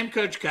actual name,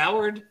 Coach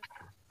Coward?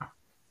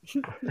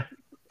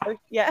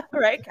 Yeah,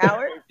 right,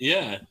 Coward.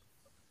 Yeah,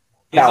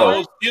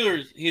 Coward.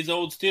 He's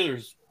old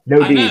Steelers.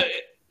 No I D. know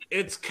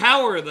it's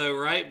Coward though,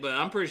 right? But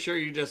I'm pretty sure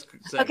you just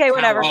said okay,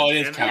 whatever. Coward. Oh,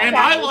 it is Coward. And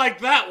I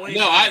like that way.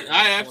 No,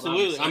 I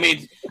absolutely. I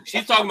mean,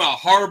 she's talking about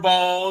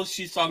hardballs.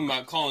 She's talking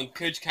about calling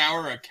Coach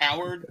Coward a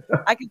coward.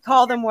 I could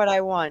call them what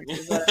I want.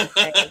 Is what I'm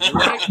saying.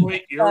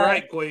 You're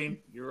right, Queen.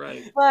 You're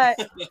right. But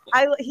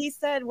he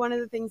said one of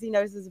the things he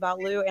notices about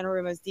Lou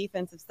Anarumo's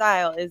defensive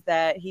style is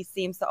that he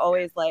seems to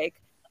always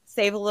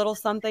save a little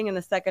something in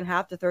the second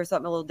half to throw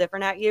something a little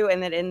different at you.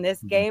 And then in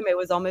this game, it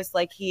was almost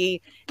like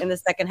he, in the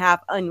second half,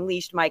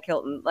 unleashed Mike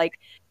Hilton. Like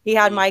he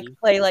had Mike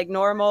play like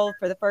normal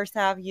for the first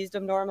half, used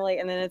him normally.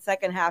 And then in the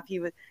second half,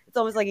 it's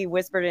almost like he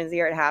whispered in his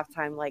ear at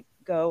halftime, like,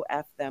 go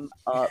F them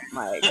up,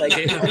 Mike. Like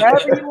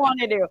whatever you want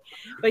to do.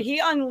 But he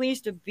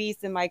unleashed a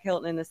beast in Mike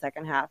Hilton in the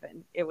second half.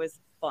 And it was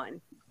fun.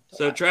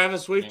 So,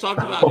 Travis, we've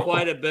talked about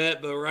quite a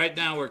bit, but right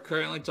now we're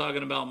currently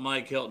talking about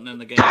Mike Hilton and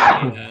the game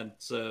that he had.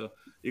 So,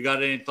 you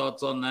got any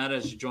thoughts on that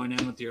as you join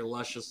in with your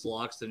luscious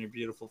locks and your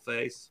beautiful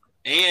face?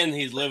 And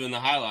he's living the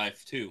high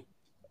life, too.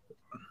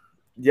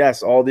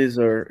 Yes, all these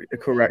are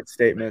correct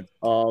statements.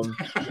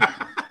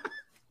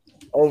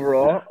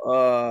 Overall,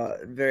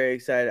 very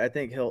excited. I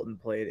think Hilton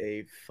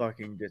played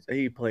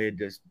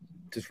just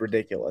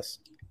ridiculous.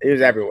 He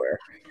was everywhere.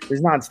 It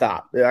was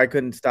nonstop. I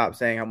couldn't stop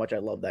saying how much I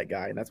love that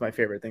guy, and that's my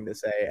favorite thing to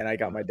say. And I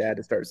got my dad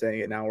to start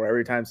saying it now, where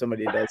every time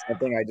somebody does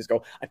something, I just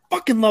go, I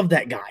fucking love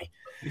that guy.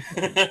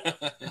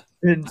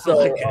 And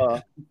so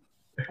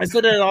I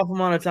said it an awful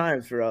amount of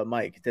times for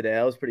Mike today.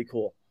 That was pretty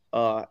cool.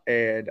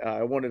 And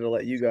I wanted to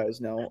let you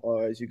guys know,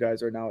 as you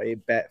guys are now a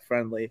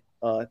bet-friendly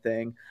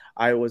thing,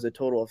 I was a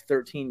total of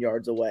 13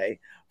 yards away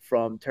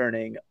from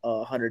turning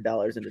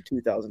 $100 into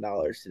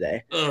 $2,000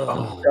 today.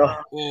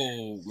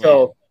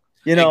 So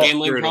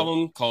gambling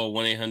problem, call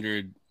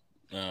 1-800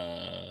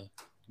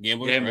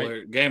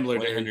 Gambler.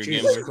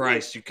 Jesus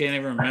Christ, you can't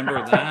even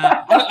remember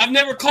that. I've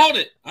never called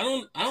it. I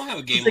don't have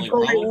a gambling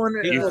problem.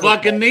 You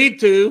fucking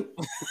need to.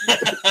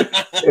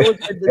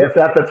 It's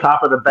at the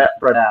top of the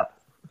BetFred app.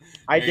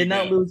 I did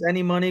not lose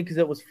any money because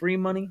it was free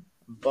money.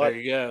 But there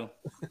you go.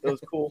 It was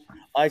cool.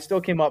 I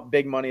still came up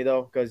big money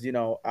though, because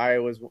I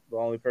was the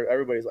only person.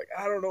 Everybody's like,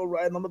 I don't know,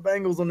 riding on the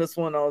Bengals on this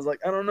one. I was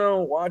like, I don't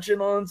know, watching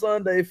on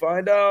Sunday,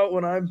 find out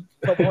when I'm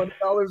a couple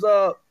 $100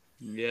 up.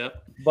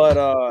 Yep.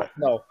 But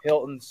no,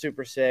 Hilton's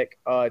super sick.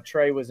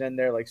 Trey was in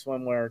there like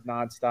swimwear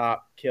nonstop,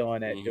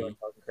 killing it, doing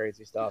fucking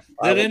crazy stuff.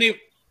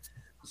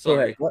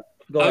 Sorry.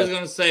 Go I was ahead.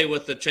 going to say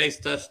with the Chase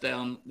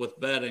touchdown with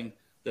betting,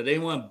 did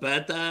anyone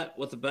bet that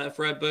with the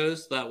Betfred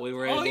boost that we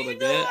were able to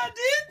get? I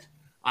did.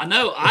 I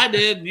know I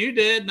did. And you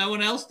did. No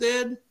one else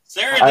did.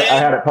 Sarah did. I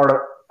had it part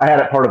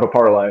of a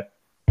parlay.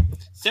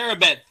 Sarah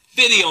bet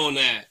 50 on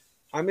that.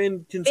 I'm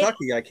in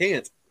Kentucky. I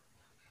can't.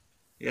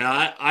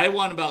 Yeah, I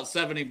won about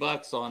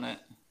 $70 on it.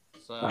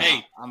 So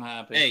Hey, I'm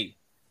happy. Hey,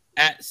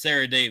 at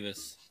Sarah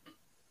Davis,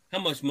 how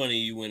much money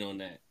you win on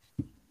that?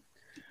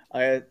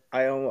 I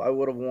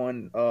would have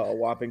won a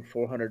whopping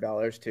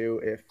 $400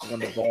 too if when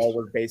the ball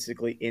was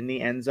basically in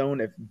the end zone,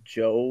 if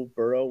Joe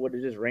Burrow would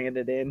have just ran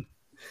it in.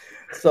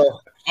 So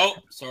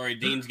Sorry,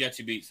 Dean's got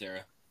you beat,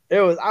 Sarah.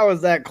 I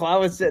was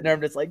sitting there,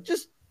 I'm just like,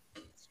 just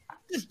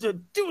do a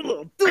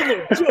little,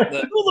 just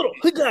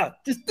do that.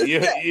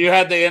 You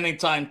had the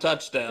anytime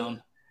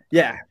touchdown.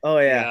 Yeah. Oh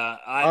yeah. Yeah,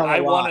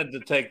 I wanted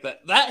to take that.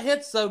 That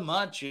hits so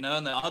much,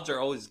 and the odds are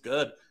always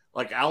good.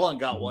 Like Alan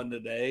got one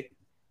today.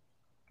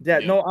 Yeah.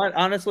 No,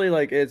 honestly,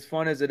 like as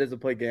fun as it is to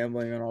play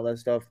gambling and all that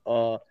stuff,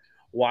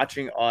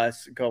 watching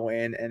us go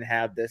in and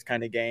have this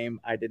kind of game,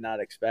 I did not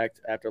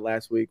expect after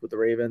last week with the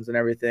Ravens and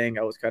everything.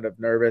 I was kind of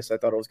nervous. I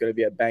thought it was going to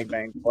be a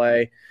bang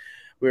play.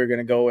 We were going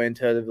to go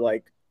into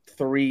like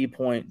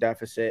 3-point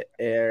deficit,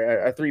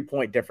 a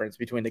 3-point difference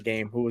between the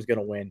game, who was going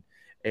to win.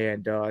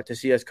 And to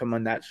see us come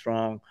in that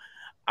strong,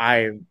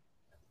 I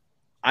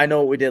know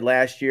what we did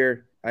last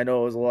year. I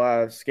know it was a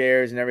lot of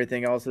scares and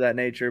everything else of that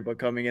nature, but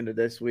coming into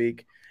this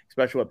week,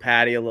 especially with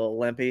Patty a little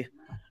limpy,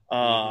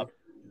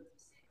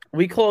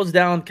 we closed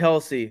down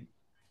Kelsey.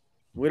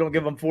 We don't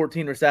give him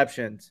 14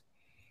 receptions.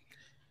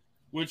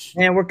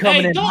 And we're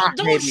coming in hot,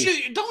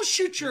 don't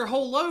shoot your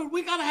whole load.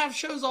 We gotta have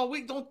shows all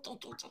week. Don't come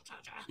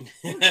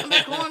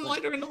back on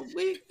later in the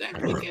week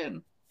that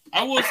weekend.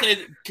 I will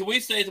say, can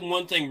we say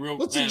one thing real?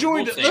 Let's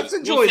enjoy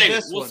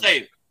this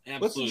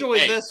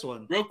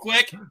one real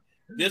quick.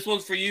 This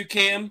one's for you,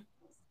 Cam.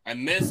 I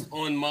missed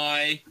on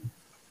my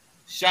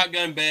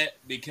shotgun bet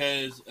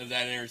because of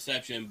that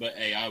interception, but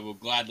hey, I will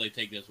gladly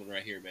take this one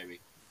right here, baby.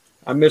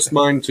 I missed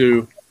mine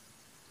too.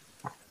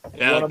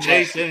 Yeah,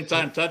 Chase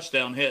anytime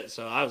touchdown hit,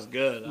 so I was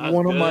good.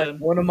 One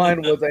of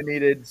mine was I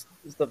needed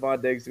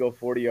Stephon Diggs to go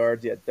 40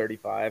 yards. He had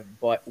 35.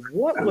 But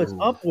what was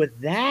up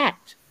with that?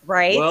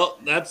 Right. Well,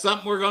 that's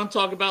something we're going to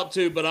talk about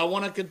too. But I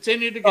want to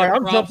continue to get.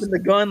 I'm jumping the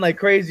gun like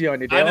crazy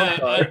on you, Dale. I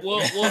know.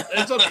 Well,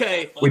 it's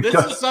okay. This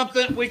is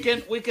something we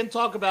can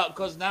talk about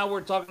because now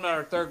we're talking about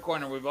our third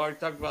corner. We've already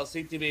talked about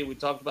CTV. We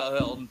talked about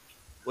Hilton.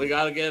 We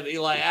got to give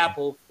Eli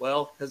Apple.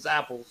 Well, his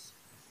apples,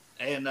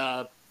 and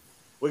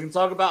we can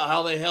talk about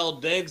how they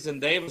held Diggs and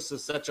Davis to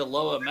such a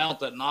low amount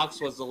that Knox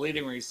was the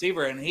leading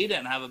receiver, and he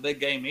didn't have a big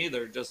game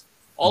either. Just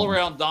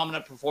all-around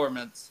dominant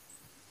performance,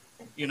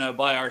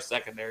 by our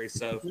secondary.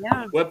 So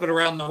whip it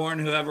around the horn.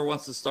 Whoever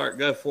wants to start,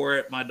 go for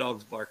it. My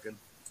dog's barking.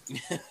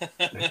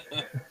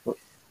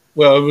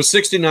 Well, it was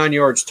 69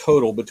 yards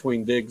total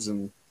between Diggs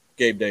and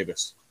Gabe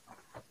Davis.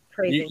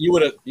 Crazy. You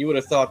would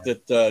have thought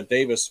that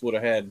Davis would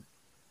have had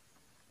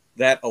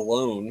that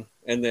alone,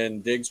 and then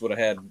Diggs would have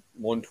had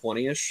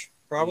 120-ish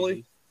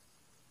probably.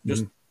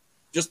 Mm-hmm.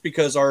 Just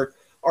because our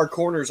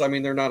corners, I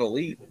mean, they're not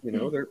elite,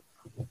 they're.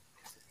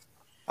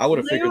 I would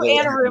have figured. Lou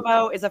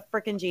Anarumo is a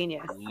freaking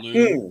genius.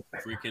 Lou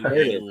freaking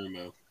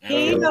Anarumo.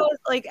 He knows,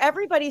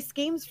 everybody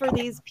schemes for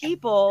these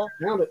people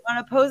on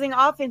opposing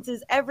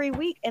offenses every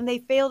week, and they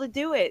fail to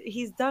do it.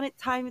 He's done it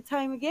time and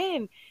time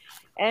again,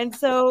 and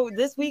so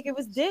this week it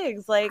was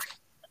Diggs. And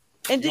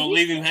you gonna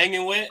leave him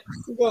hanging, Wit?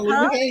 You gonna leave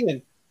him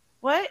hanging?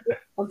 What?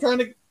 I'm trying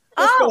to.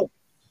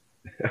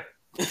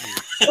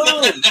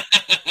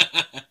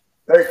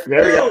 There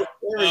we go.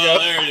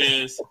 There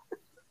it is.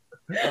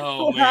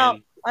 Oh wow.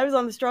 Man, I was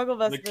on the struggle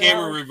bus. The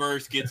camera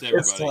reverse gets everybody.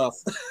 It's tough.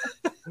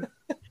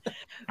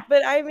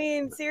 But I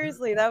mean,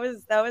 seriously, that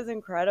was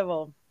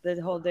incredible.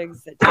 The whole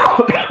Diggs situation.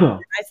 I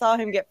saw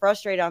him get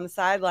frustrated on the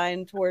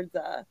sideline towards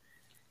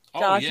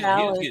Josh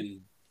Allen.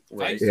 He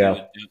was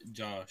getting with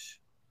Josh.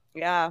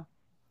 Yeah.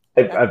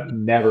 I've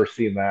never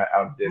seen that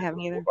out of Diggs. I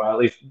haven't either. Well, at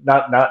least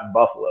not in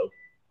Buffalo.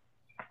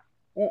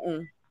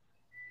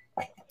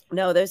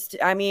 No,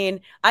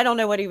 I don't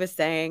know what he was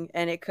saying,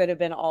 and it could have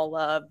been all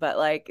love, but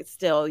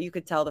still, you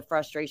could tell the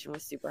frustration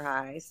was super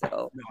high.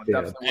 So no, it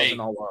definitely wasn't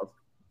all love.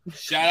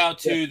 Shout out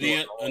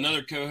to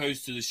another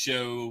co-host to the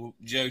show,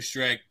 Joe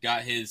Streck,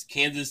 got his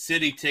Kansas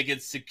City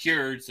tickets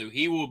secured, so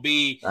he will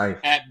be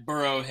at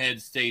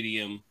Burrowhead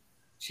Stadium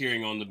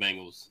cheering on the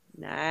Bengals.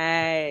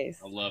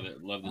 Nice. I love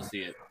it. Love to see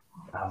it.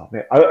 Oh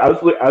man, I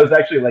was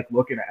actually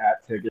looking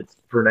at tickets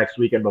for next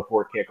weekend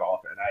before kickoff,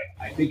 and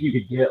I think you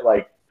could get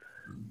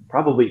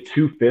probably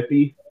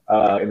 $250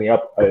 in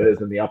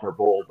the upper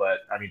bowl, but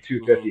I mean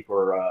 $250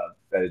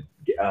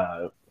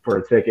 for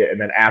a ticket, and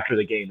then after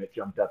the game it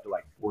jumped up to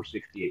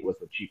 $468 was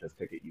the cheapest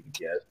ticket you could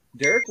get.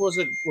 Derek, was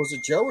it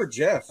Joe or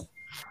Jeff?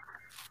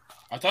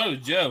 I thought it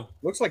was Joe.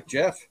 Looks like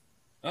Jeff.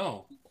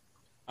 Oh,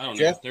 I don't know.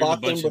 Jeff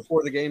bought them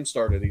before the game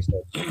started. He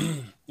said.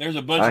 There's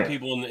a bunch of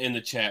people in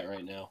the chat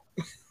right now.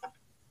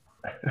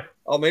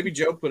 Oh, maybe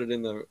Joe put it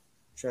in the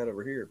chat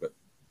over here, but.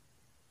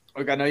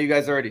 Look, I know you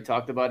guys already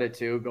talked about it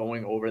too,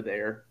 going over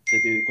there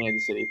to do the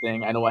Kansas City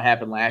thing. I know what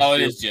happened last year. Oh,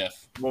 it is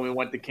Jeff. When we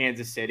went to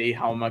Kansas City,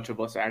 how much of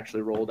us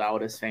actually rolled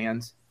out as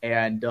fans.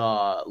 And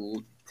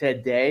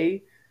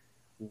today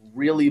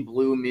really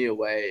blew me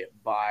away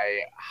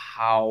by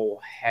how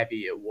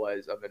heavy it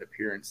was of an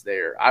appearance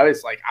there. I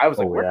was like, where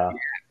are we at?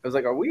 I was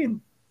like, are we in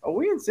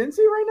Cincy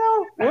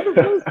right now? What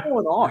is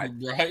going on?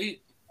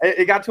 Right.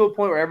 It got to a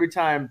point where every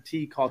time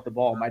T caught the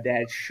ball, my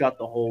dad shut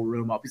the whole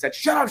room up. He said,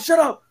 shut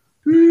up.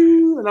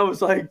 And I was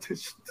like,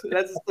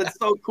 that's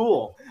so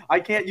cool.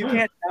 You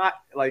can't not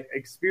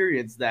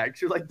experience that.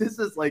 'Cause you're like, this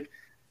is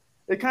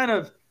it kind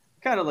of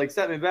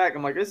set me back.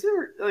 I'm like, is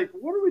there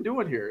what are we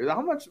doing here?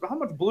 How much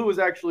blue is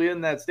actually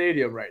in that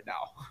stadium right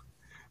now?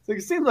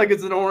 It seems like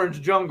it's an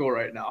orange jungle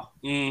right now.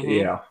 Mm-hmm.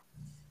 Yeah.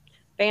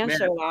 Fan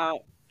showed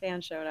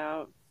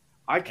out.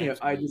 I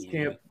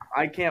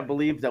can't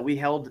believe that we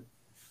held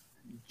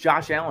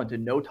Josh Allen to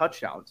no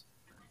touchdowns,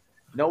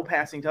 no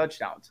passing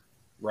touchdowns.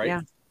 Right.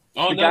 Yeah.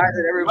 Oh, the guy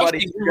that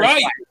everybody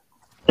right.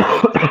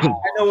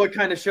 I know what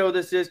kind of show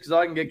this is because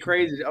I can get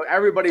crazy.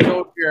 Everybody's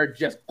over here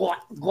just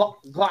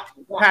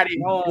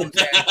Patty Holmes,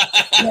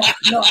 and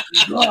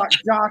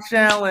Josh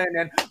Allen,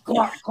 and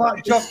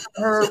Justin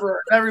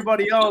Herbert, and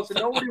everybody else, and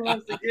nobody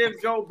wants to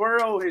give Joe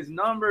Burrow his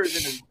numbers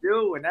and his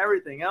due and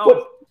everything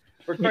else.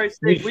 For Christ's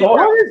sake,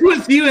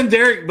 with you and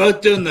Derek both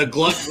doing the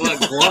gluck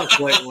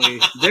lately.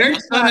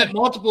 Derek's done it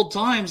multiple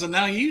times, and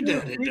now you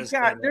did it. There's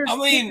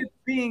tickets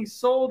being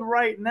sold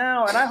right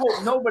now, and I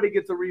hope nobody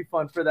gets a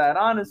refund for that.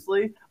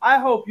 Honestly, I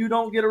hope you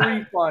don't get a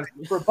refund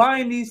for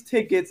buying these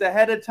tickets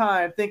ahead of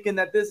time, thinking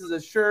that this is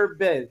a sure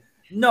bid.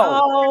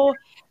 No.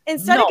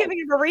 Instead of giving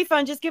him a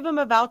refund, just give him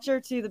a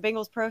voucher to the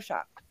Bengals Pro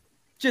Shop.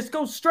 Just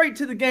go straight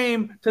to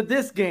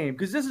this game,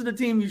 because this is the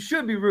team you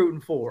should be rooting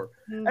for.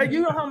 Mm-hmm. And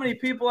you know how many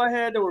people I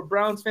had that were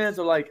Browns fans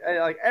are like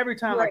every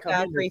time I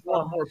come in, there's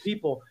more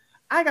people.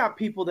 I got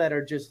people that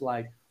are just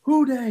like,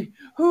 who they?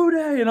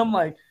 And I'm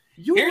like,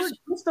 you were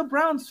just a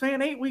Browns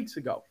fan 8 weeks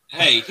ago.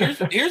 Hey, here's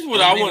what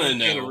I want to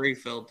know. A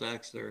refill,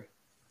 Dexter.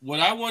 What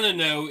I want to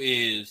know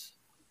is,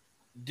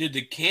 did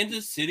the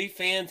Kansas City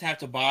fans have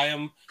to buy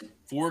them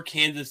for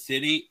Kansas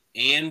City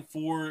and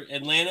for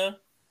Atlanta?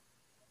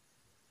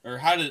 Or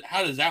how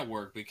does that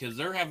work? Because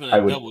they're having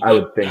a double. I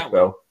would think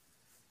so.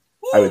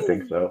 I would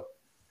think so,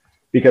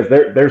 because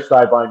their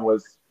sideline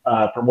was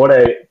from what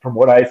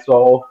I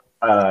saw,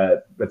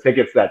 the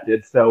tickets that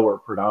did sell were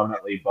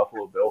predominantly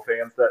Buffalo Bill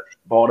fans that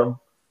bought them.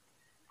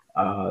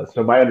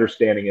 So my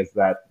understanding is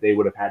that they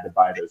would have had to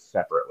buy those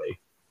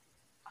separately.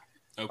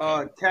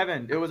 Okay.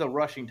 Kevin, it was a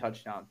rushing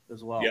touchdown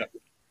as well. Yep.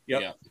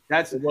 Yeah.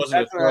 That's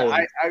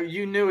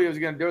you knew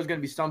there was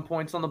gonna be some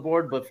points on the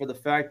board, but for the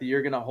fact that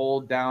you're gonna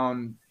hold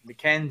down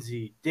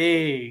McKenzie,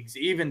 Diggs,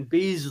 even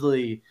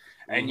Beasley,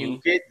 and you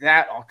get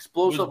that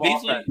explosive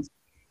offense.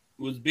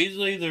 Was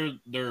Beasley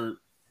their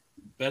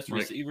best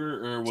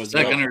receiver, or was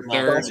second or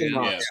third?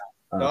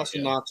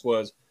 Dawson Knox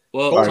was.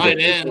 Well, tight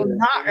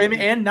end.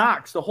 And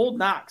Knox, the whole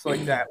Knox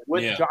like that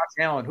with Josh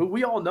Allen, who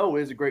we all know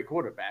is a great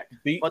quarterback.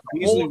 But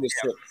Beasley was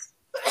sixth.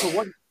 So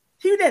what?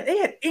 They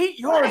had 8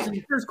 yards in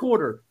the first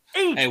quarter.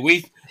 8. Hey,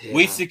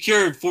 we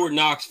secured Fort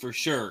Knox for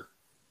sure.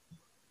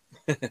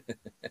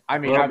 I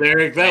mean,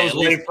 Derek, that was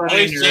way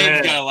funny in your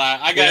head.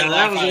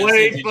 That was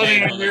way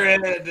funny in your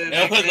head.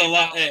 That was a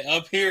lot. Hey,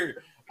 up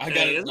here, I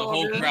got the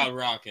whole crowd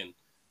rocking.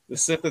 The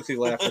sympathy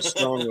laugh is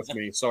strong with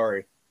me.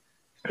 Sorry.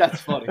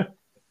 That's funny.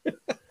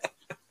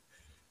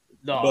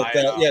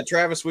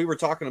 Travis, we were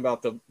talking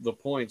about the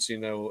points,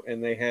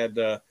 and they had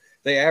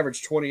they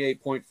averaged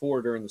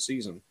 28.4 during the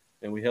season,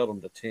 and we held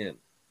them to 10.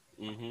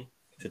 Mm-hmm.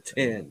 To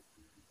 10.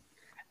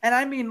 And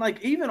I mean,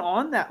 like, even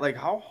on that, like,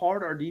 how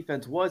hard our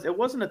defense was, it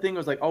wasn't a thing. It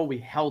was like, oh, we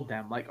held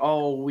them. Like,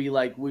 oh, we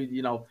I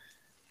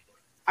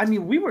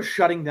mean, we were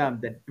shutting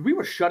them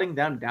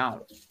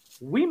down.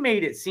 We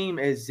made it seem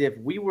as if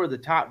we were the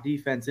top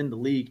defense in the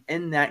league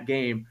in that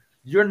game.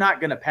 You're not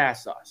going to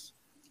pass us.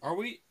 Are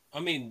we? I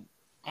mean,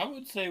 I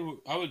would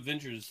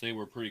venture to say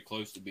we're pretty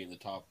close to being the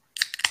top.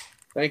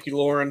 Thank you,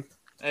 Lauren.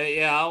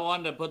 Hey, I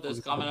wanted to put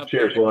this comment up.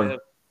 Cheers, Lauren.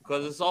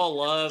 Because it's all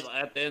love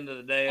at the end of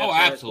the day. Oh,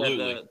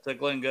 absolutely. To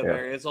Glenn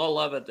Goodberry. It's all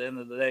love at the end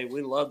of the day.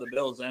 We love the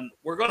Bills, and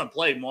we're going to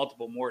play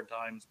multiple more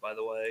times, by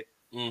the way.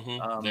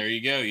 Mm-hmm. There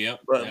you go.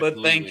 Yep.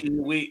 But thank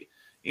you.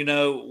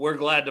 We're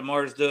glad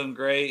DeMar's doing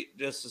great.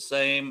 Just the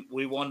same.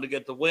 We wanted to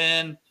get the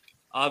win.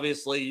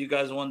 Obviously, you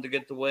guys wanted to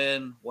get the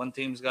win. One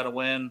team's got to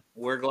win.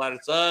 We're glad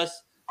it's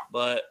us.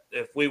 But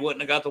if we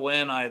wouldn't have got the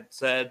win, I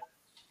said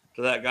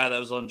to that guy that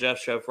was on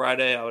Jeff's show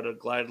Friday, I would have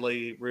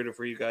gladly rooted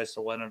for you guys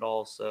to win it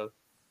all. So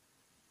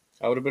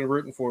I would have been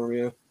rooting for him,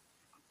 yeah.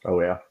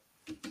 Oh, yeah.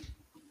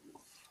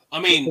 I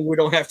mean, we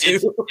don't have to.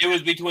 It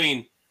was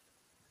between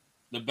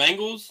the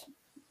Bengals,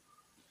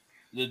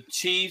 the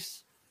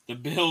Chiefs, the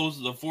Bills,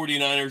 the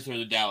 49ers, or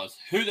the Dallas.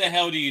 Who the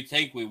hell do you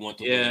think we want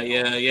to win?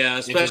 Yeah.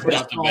 Especially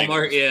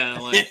Hallmark. Yeah.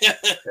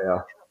 Yeah.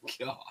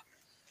 God.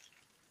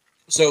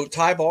 So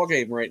tie ball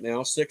game right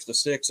now,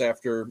 6-6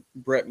 after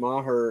Brett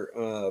Maher.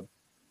 You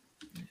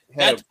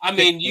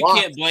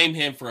can't blame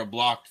him for a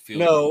blocked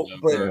field goal. No,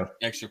 but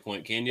extra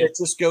point, can you? It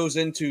just goes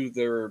into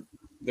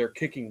their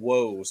kicking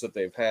woes that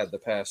they've had the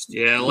past.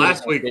 Yeah,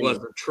 last week was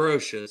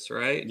atrocious,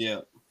 right?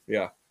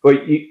 Yeah.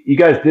 But you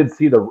guys did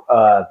see the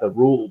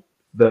rule.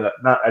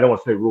 I don't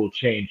want to say rule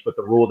change, but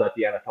the rule that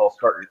the NFL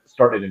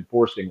started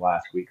enforcing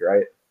last week,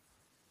 right?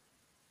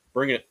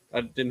 Bring it. I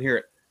didn't hear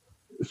it.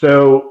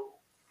 So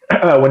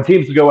when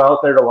teams go out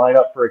there to line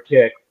up for a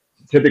kick,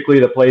 typically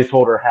the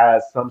placeholder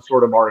has some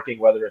sort of marking,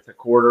 whether it's a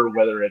quarter,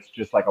 whether it's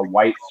just like a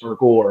white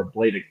circle or a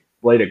blade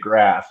of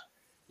grass.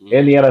 Mm-hmm.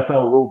 In the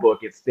NFL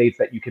rulebook, it states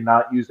that you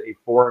cannot use a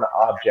foreign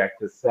object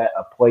to set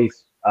a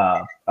place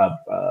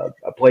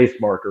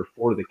marker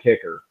for the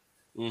kicker.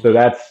 Mm-hmm. So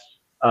that's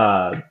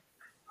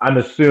I'm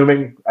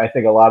assuming. I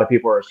think a lot of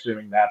people are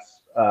assuming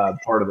that's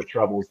part of the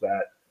troubles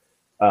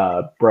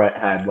that Brett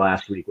had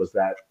last week was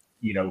that.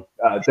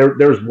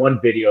 There's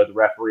one video of the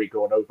referee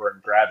going over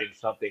and grabbing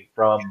something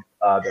from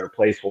their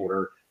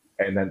placeholder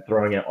and then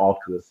throwing it off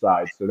to the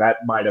side. So that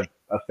might have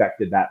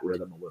affected that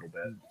rhythm a little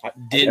bit.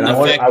 Didn't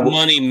affect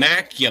Money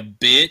Mac, you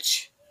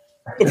bitch.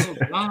 Oh,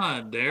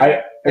 God,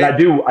 Derek. I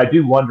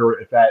do wonder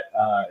if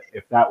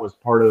that was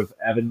part of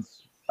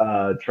Evan's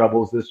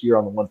troubles this year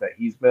on the ones that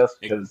he's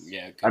missed, because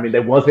I mean, they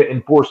wasn't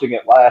enforcing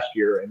it last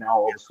year, and now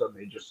all of a sudden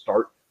they just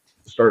start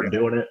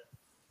doing it.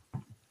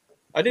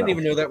 I didn't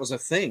even know that was a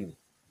thing.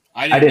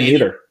 I didn't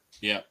either.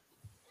 Yeah,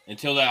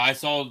 until that I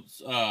saw.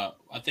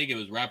 I think it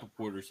was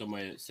Rappaport or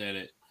somebody that said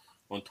it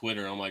on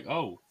Twitter. I'm like,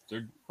 oh,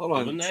 they're hold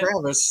on.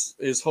 Travis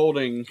is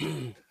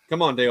holding.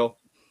 Come on, Dale.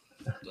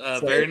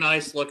 Very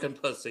nice looking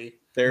pussy.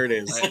 There it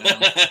is.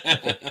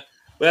 Right,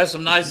 we have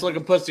some nice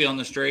looking pussy on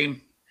the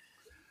stream.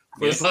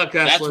 For the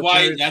podcast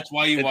listeners, that's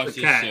why you watch this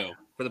show.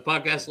 For the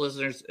podcast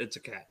listeners, it's a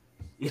cat.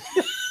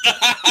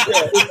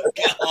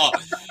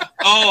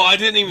 Oh, I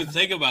didn't even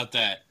think about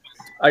that.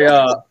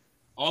 I'm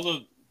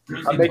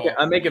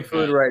making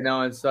food right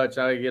now and such.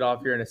 I'll get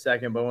off here in a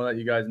second, but I want to let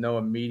you guys know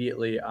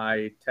immediately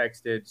I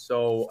texted.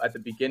 So at the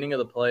beginning of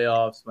the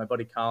playoffs, my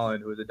buddy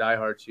Colin, who is a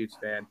diehard Chiefs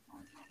fan,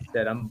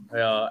 said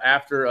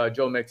after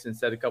Joe Mixon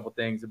said a couple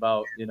things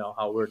about,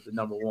 how we're the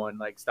number one,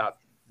 like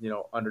stop,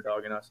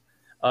 underdogging us.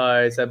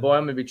 He said, boy,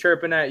 I'm going to be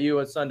chirping at you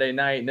on Sunday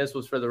night. And this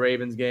was for the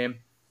Ravens game.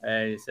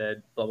 And he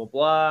said, blah, blah,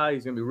 blah.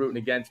 He's going to be rooting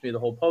against me the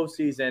whole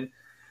postseason.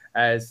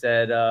 I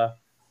said,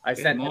 I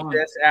sent him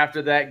this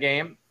after that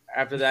game.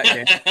 And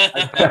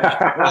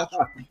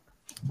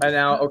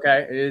now,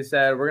 okay, he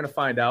said, we're going to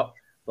find out,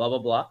 blah, blah,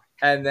 blah.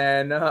 And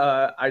then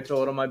I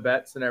told him my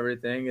bets and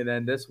everything. And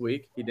then this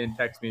week, he didn't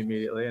text me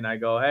immediately. And I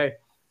go, hey,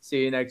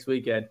 see you next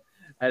weekend.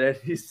 And then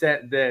he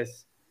sent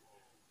this.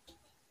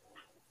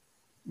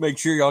 Make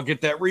sure y'all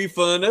get that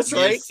refund. That's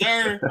right.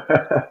 Yes,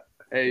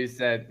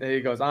 sir. And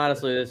he goes,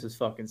 honestly, this is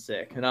fucking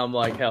sick. And I'm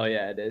like, hell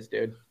yeah, it is,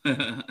 dude. All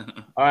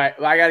right,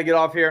 well, I got to get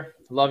off here.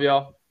 Love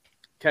y'all.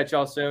 Catch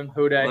y'all soon.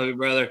 Who day? Love you,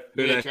 brother.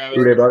 Who day, Travis?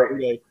 Who day,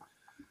 buddy?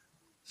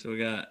 So we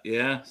got,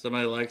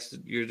 somebody likes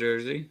your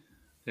jersey,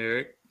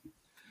 Eric.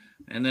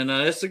 And then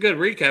it's a good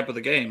recap of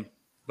the game.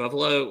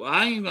 Buffalo,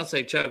 I ain't going to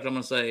say choked. I'm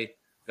going to say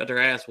got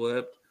their ass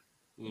whipped.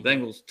 The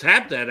Bengals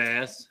tapped that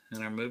ass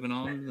and are moving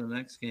on to the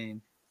next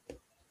game.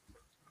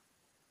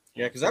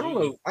 Yeah, because I don't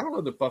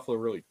know that Buffalo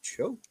really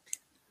choked.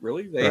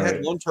 Really, they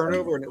had one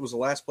turnover, and it was the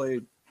last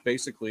play,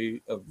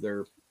 basically, of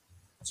their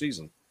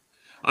season.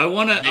 I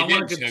want to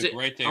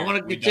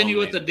continue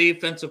with the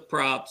defensive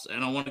props,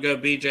 and I want to go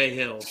B.J.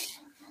 Hill.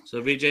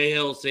 So B.J.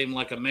 Hill seemed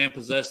like a man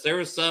possessed. There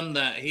was some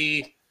that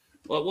he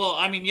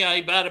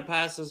batted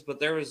passes, but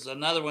there was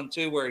another one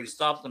too where he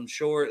stopped them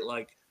short.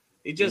 Like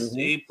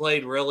he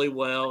played really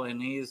well,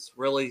 and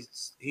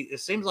it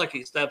seems like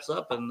he steps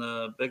up in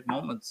the big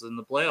moments in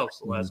the playoffs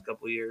the last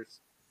couple of years.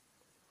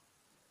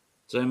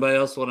 Does anybody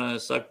else want to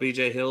suck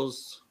B.J.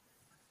 Hill's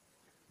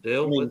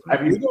deal? You're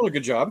doing a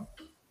good job.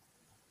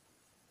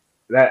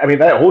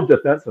 That whole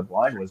defensive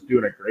line was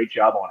doing a great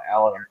job on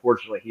Allen.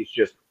 Unfortunately, he's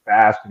just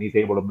fast and he's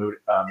able to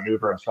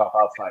maneuver himself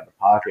outside the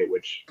pocket,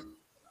 which,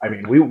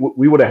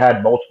 we would have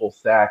had multiple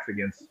sacks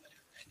against,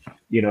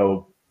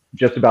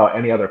 just about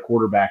any other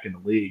quarterback in the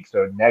league.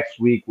 So next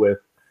week with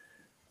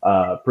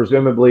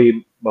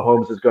presumably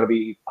Mahomes is going to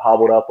be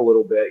hobbled up a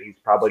little bit. He's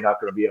probably not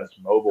going to be as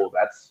mobile.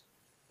 That's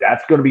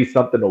going to be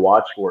something to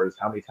watch for, is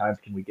how many times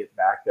can we get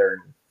back there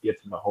and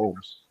get to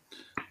Mahomes.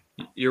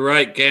 You're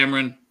right,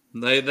 Cameron.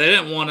 They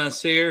didn't want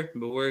us here,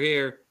 but we're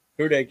here.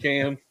 Who they,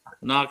 Cam?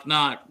 Knock,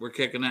 knock. We're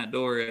kicking that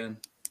door in.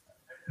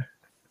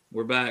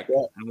 We're back,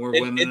 and we're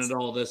winning it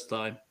all this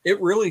time. It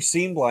really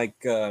seemed like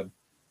the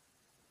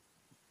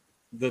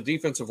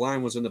defensive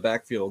line was in the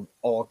backfield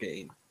all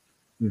game.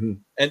 Mm-hmm.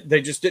 And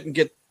they just didn't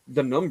get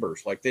the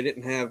numbers. Like, they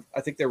didn't have –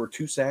 I think there were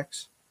 2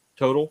 sacks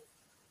total.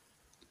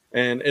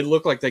 And it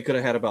looked like they could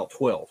have had about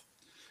 12.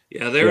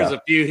 Yeah, there was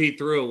a few he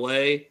threw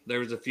away. There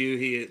was a few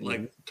he,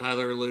 like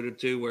Tyler alluded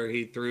to, where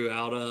he threw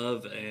out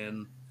of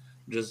and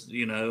just,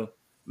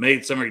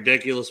 made some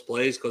ridiculous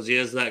plays because he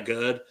is that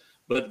good.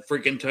 But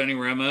freaking Tony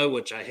Romo,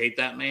 which I hate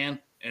that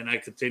man, and I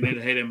continue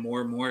to hate him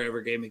more and more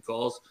every game he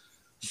calls,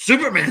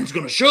 Superman's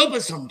going to show up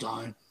at some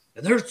time,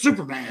 and there's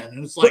Superman.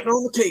 And it's like, putting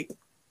on the cape.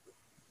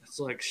 It's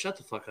like, shut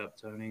the fuck up,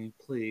 Tony.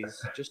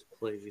 Please. Just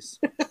please.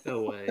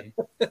 Go away.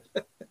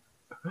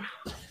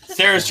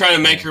 Sarah's trying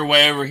to make her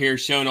way over here,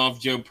 showing off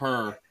Joe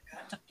Purr.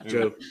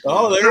 Joe.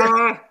 Oh,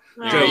 there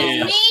he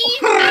is.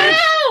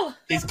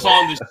 He's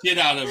calling the shit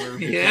out of her.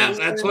 Yeah,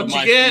 that's what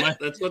you get.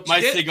 That's what you my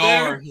get.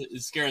 cigar there.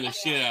 is scaring the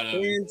shit out of her.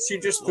 And she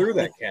just threw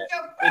that cat.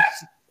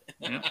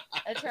 Yeah.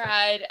 I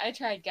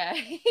tried, guys.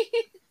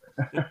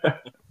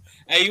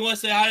 Hey, you want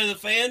to say hi to the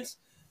fans?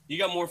 You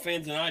got more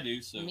fans than I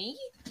do. So. Me?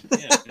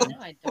 Yeah. No,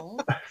 I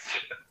don't.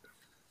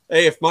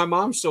 Hey, if my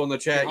mom's still in the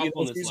chat, you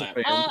know she's a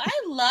fan. Oh, I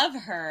love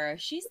her.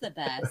 She's the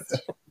best.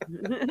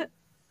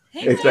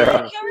 Hey,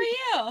 Sarah. How are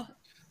you?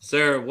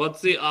 Sarah,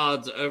 what's the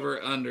odds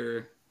over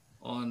under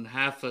on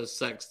half a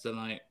sex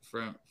tonight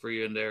for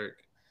you and Derek?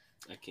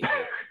 I can't.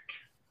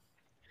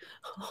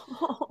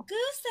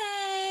 Goose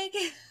egg.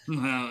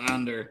 No,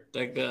 under.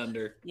 Take the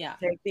under. Yeah.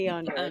 Take the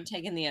under. I'm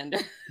taking the under.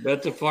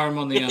 Bet the farm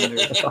on the under.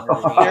 This is a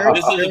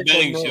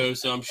betting show,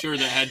 so I'm sure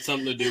that had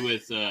something to do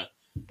with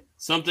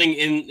something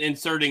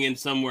inserting in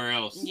somewhere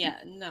else. Yeah,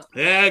 no.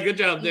 Yeah, good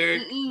job,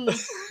 Derek.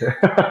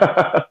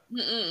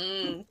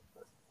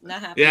 Not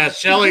happening. Yeah,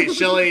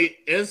 Shelly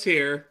is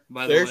here,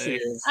 by the way. There she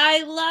is.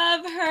 I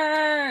love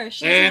her.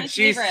 She's And my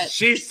favorite.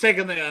 she's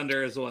taking the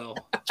under as well.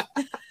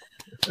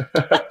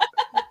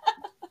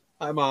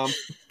 Hi, Mom.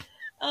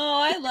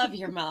 Oh, I love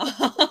your mom.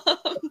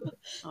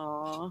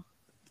 Aw.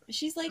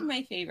 She's like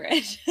my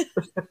favorite.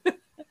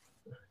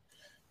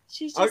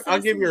 She's I'll just so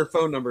give you her sweet.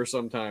 phone number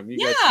sometime. You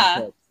guys Yeah.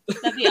 can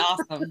text. That'd be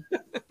awesome.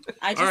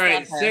 I just All right,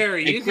 love her.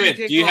 Sarah, Hey, you Chris, can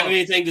kick do you off. have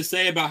anything to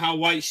say about how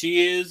white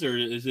she is, or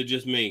is it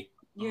just me?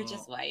 You're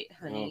just white,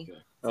 honey. Okay.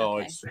 Oh,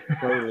 okay. it's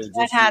totally just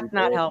That hat's you,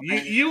 not bro.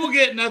 helping. You will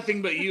get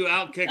nothing but you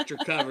outkicked your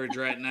coverage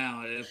right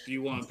now if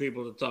you want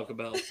people to talk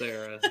about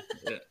Sarah.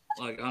 Yeah,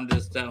 like, I'm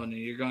just telling you,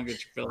 you're going to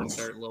get your feelings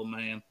hurt, little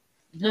man.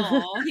 No,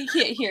 he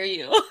can't hear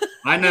you.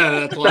 I know,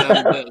 that's why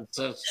I'm doing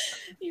so.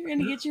 You're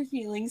gonna get your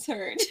feelings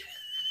hurt.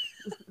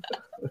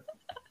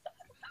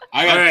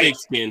 I got All right. thick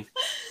skin.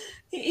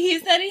 He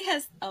said he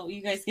has. Oh,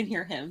 you guys can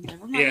hear him.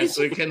 Never mind. Yes,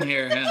 we can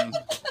hear him.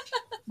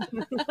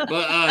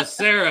 But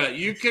Sarah,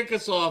 you kick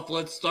us off.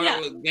 Let's start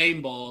Yeah. with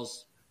game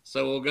balls.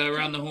 So we'll go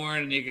around the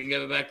horn, and you can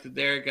give it back to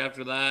Derek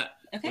after that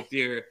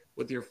Okay.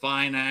 with your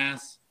fine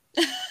ass.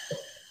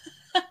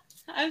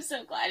 I'm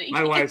so glad he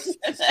My gets wife's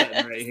this.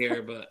 sitting right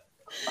here, but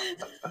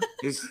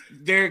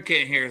Derek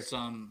can't hear, so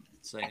I'm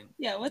saying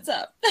Yeah, what's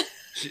up?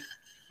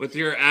 with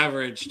your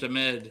average to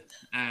mid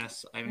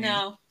ass. I mean,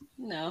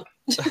 No.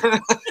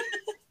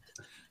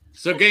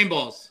 So game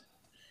balls.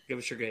 Give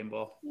us your game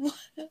ball.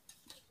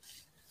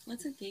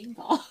 What's a game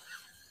ball?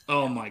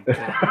 Oh my god!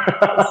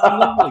 I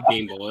know what a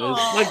game ball is.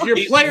 Like your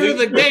player of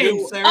the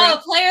game, Sarah. Oh,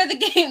 player of the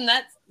game.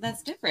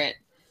 That's different.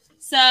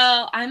 So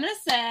I'm gonna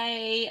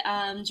say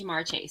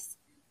Jamar Chase.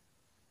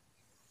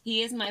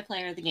 He is my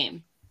player of the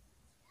game.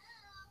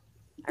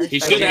 He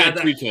should have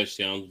had 2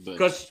 touchdowns, but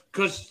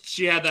because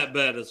she had that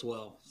bet as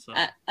well. So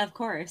Of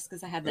course,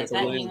 because I had that That's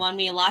bet. a He win. won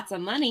me lots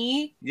of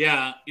money.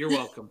 yeah, you're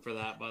welcome for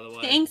that. By the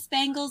way, Thanks,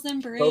 Bengals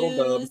and Total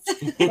Brews.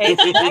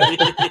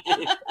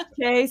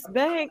 Chase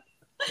Bank.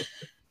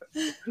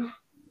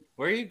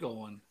 where are you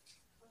going?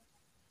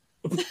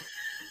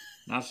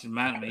 Now she's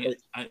mad at me.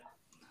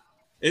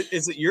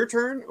 Is it your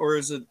turn, or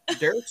is it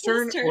Derek's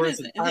turn, Whose turn or is is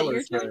it it? Is it your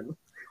Tyler's turn? turn?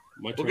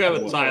 my We'll turn go for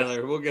with what?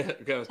 Tyler. We'll go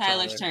with Tyler's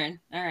Tyler. turn.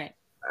 All right.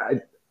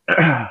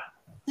 I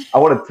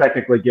want to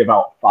technically give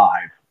out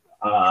 5.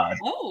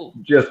 Oh.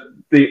 Just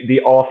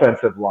the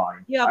offensive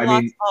line. You have I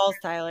lost mean, balls,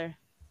 Tyler.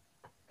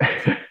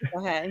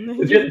 Go ahead.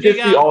 just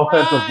the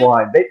offensive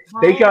line.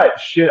 They got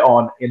shit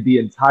on in the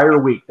entire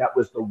week. That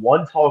was the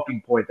one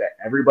talking point that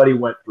everybody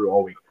went through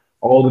all week.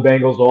 Oh, the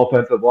Bengals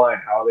offensive line.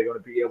 How are they going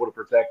to be able to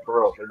protect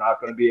Burrow? They're not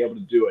going to be able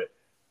to do it.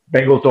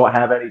 Bengals don't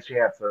have any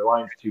chance. Their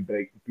line's too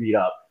big, beat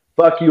up.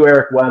 Fuck you,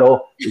 Eric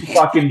Weddle. You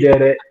fucking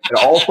did it. And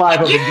all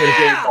 5 of them get a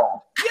game ball.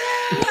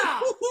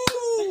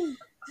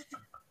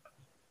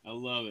 I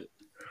love it.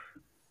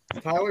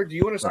 Tyler, do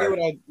you want to say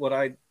what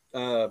I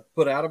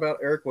put out about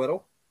Eric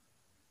Weddle?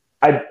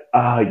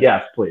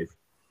 Yes, please.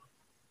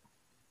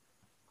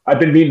 I've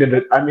been meaning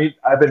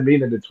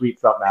to tweet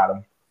something at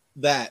him.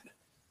 That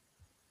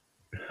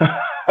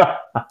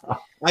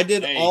I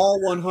did Hey. all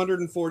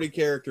 140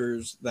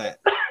 characters. That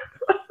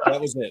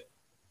was it.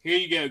 Here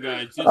you go,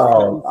 guys. Just I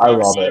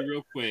love it.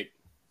 real quick.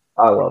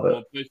 I love I'll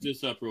it. push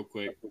this up real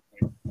quick.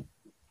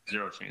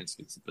 0 chance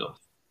gets the Bills.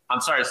 I'm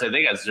sorry to say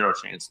they got 0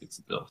 chance gets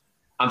the Bills.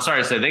 I'm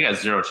sorry to say they got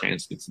 0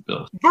 chance gets the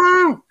Bills.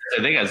 Boo!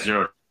 They got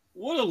 0.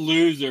 What a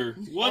loser!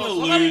 What a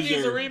Somebody needs to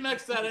loser!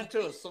 remix that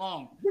into a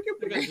song.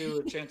 They got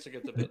zero chance to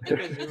get the bit.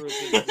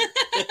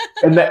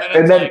 And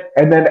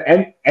then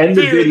end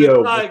the Fear the video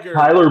with tiger.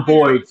 Tyler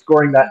Boyd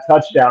scoring that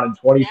touchdown in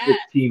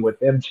 2016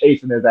 with him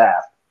chasing his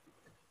ass.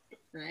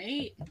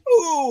 Right?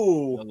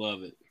 Ooh, I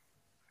love it.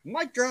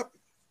 mic drop.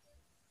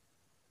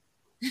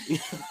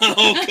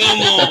 Oh,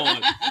 come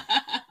on!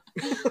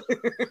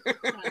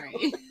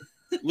 Sorry.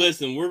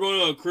 Listen, we're going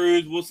on a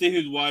cruise. We'll see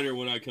who's wider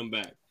when I come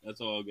back.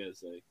 That's all I gotta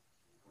say.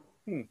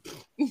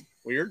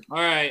 Weird. All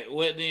right,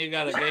 Whitney, you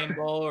got a game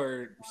ball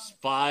or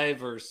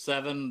 5 or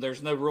 7?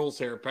 There's no rules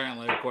here,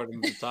 apparently,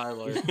 according to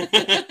Tyler.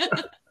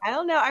 I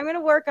don't know. I'm going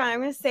to work on it. I'm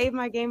going to save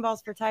my game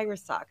balls for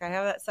Tiger's Talk. I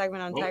have that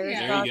segment on Tiger's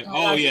there Talk. you go.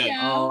 Oh, yeah.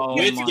 Oh,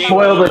 Which my game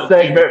Spoil the ball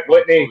segment,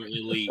 Whitney. for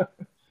Elite?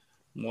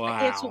 Wow. I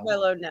can't shoot my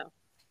load now.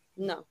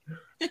 No.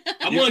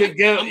 I'm You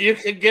gonna-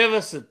 could give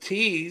us a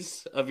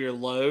tease of your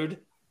load.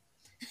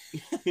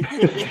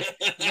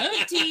 No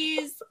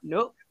tease.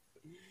 Nope.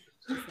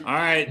 All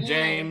right,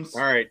 James.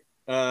 All right.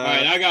 All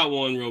right, I got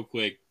one real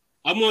quick.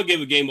 I'm gonna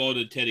give a game ball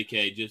to Teddy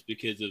K just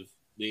because of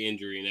the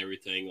injury and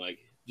everything. Like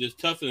just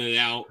toughing it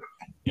out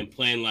and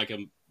playing like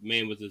a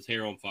man with his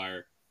hair on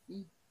fire.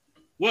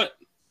 What?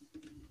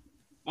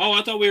 Oh,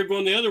 I thought we were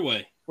going the other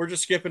way. We're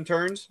just skipping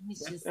turns.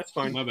 That's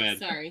fine. My bad.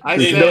 Sorry. I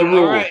There's said, no all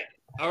rule. right,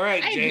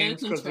 I have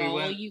James, no 'cause we control.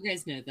 went. You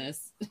guys know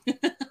this.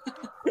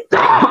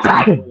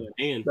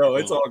 Man, No,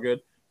 it's all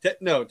good.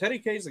 Teddy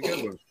K's a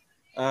good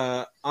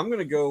one. I'm going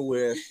to go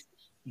with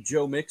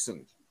Joe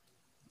Mixon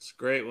It's a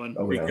great one.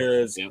 Oh, yeah.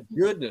 because Yeah.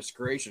 goodness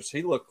gracious,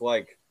 he looked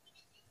like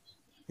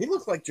He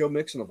looked like Joe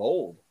Mixon of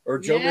old, or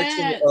Joe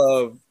Mixon Yes.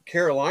 of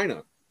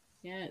Carolina.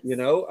 Yes. You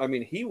know, I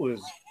mean, he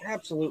was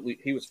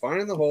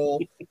finding the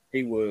hole.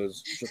 He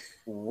was just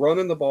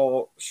running the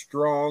ball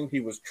strong. He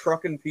was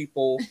trucking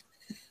people.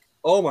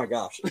 Oh my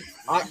gosh.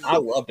 I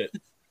loved it.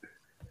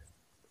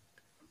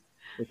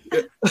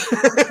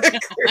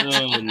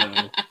 Oh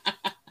no.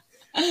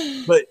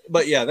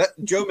 But yeah, that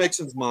Joe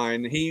Mixon's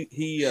mine.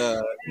 He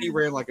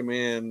ran like a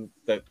man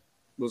that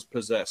was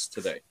possessed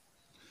today.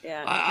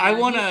 Yeah. I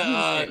want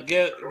to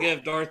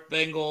give Darth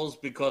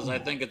Bengals because I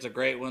think it's a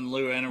great one.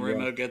 Lou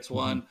Anarumo gets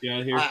one.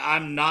 Yeah, here.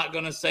 I'm not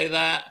going to say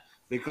that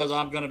because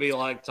I'm going to be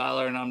like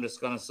Tyler, and I'm just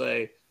going to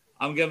say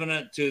I'm giving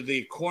it to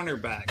the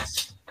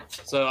cornerbacks.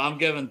 So I'm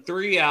giving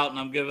 3 out, and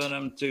I'm giving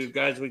them to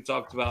guys we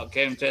talked about: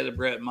 Cam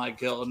Taylor-Britt, Mike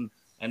Hilton,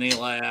 and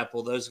Eli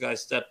Apple. Those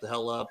guys stepped the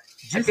hell up.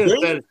 I could have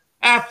said,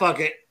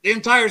 fuck it. The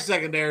entire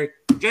secondary,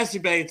 Jesse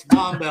Bates,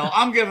 Von Bell.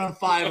 I'm giving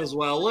 5 as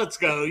well. Let's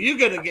go. You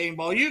get a game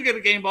ball. You get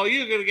a game ball.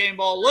 You get a game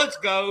ball. Let's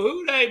go.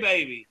 Who dey,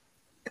 baby?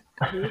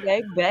 Who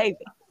dey, baby?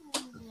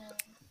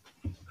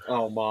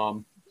 Oh,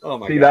 Mom. Oh,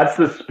 my See, God. that's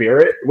the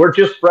spirit. We're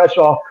just fresh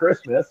off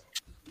Christmas.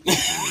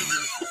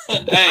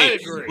 Hey,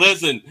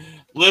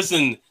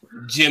 listen,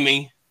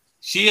 Jimmy.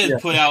 She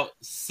has put out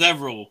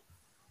several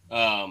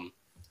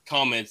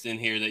comments in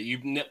here that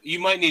you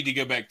might need to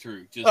go back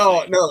through. Just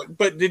saying. No,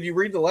 but did you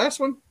read the last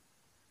one?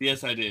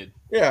 Yes, I did.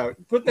 Yeah,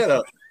 put that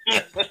up.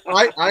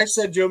 I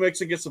said Joe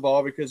Mixon gets the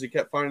ball because he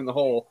kept finding the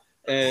hole,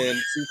 and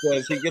she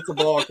says he gets the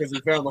ball because he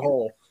found the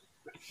hole.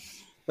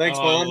 Thanks,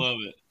 Mom. I love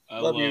it. I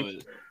Love love you.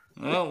 it.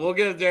 Well, we'll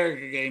give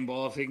Derek a game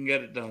ball if he can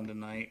get it done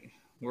tonight.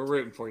 We're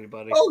rooting for you,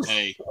 buddy.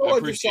 Hey, I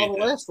just saw the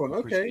last one.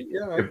 Okay,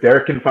 yeah. If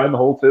Derek can find the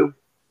hole too.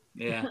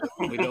 Yeah,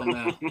 we don't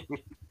know.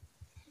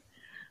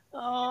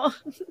 Oh.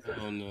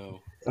 Oh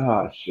no.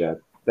 Oh shit.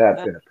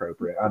 That's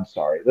inappropriate. I'm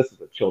sorry. This is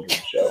a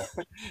children's show.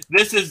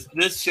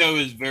 This show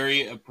is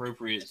very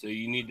appropriate, so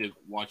you need to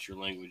watch your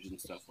language and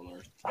stuff on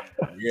ours.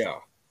 Yeah.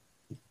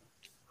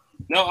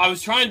 No, I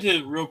was trying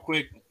to real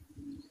quick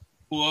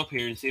pull up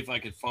here and see if I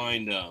could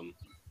find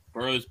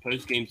Burrow's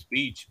post game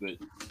speech, but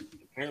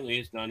apparently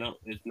it's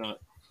not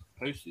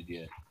posted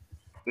yet.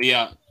 But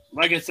yeah,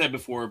 like I said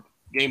before,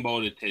 game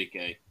ball to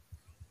TK.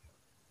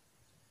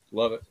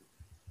 Love it.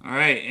 All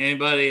right.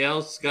 Anybody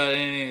else got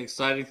any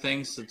exciting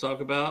things to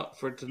talk about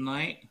for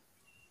tonight?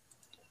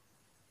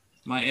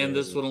 Might end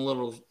this one a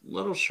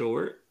little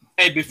short.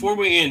 Hey, before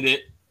we end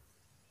it,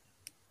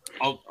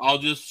 I'll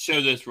just show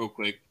this real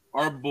quick.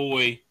 Our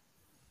boy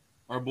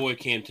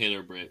Cam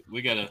Taylor-Britt.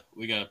 We gotta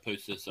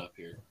post this up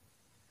here.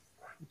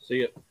 See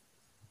it.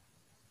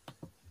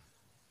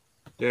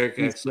 Derek,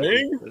 this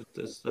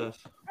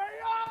stuff.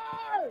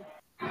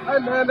 Hey,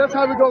 man, that's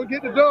how we going to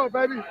get the dub,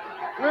 baby.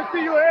 We'll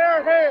see you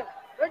airhead.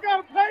 They got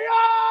to play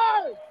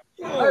us.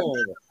 Hey, man,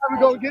 that's how we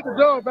going to get the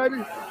dub, baby.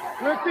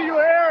 We'll see you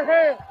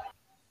airhead.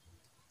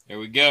 There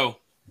we go.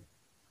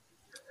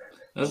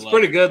 That's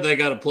pretty good. They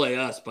got to play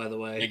us, by the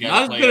way.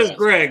 Not as good as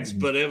Greg's,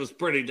 but it was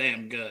pretty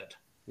damn good.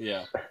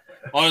 Yeah.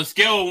 On a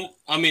scale,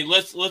 I mean,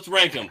 let's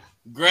rank them.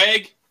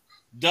 Greg,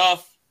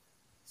 Duff,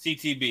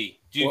 CTB,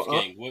 Juice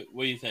Gang. What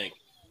do you think?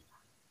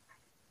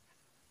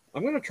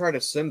 I'm going to try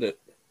to send it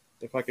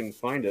if I can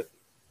find it.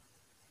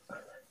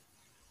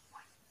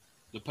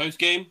 The post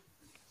game?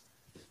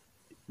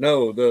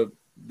 No,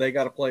 they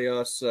got to play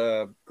us,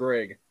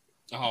 Greg.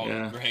 Oh,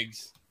 yeah.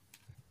 Greg's.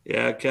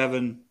 Yeah,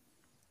 Kevin.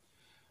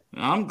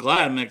 I'm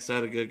glad Mix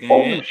had a good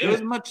game. It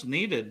was much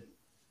needed.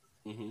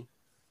 Mm-hmm.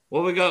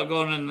 What we got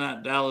going in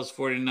that Dallas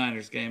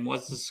 49ers game?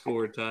 What's the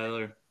score,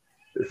 Tyler?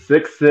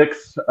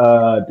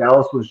 6-6.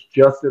 Dallas was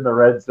just in the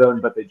red zone,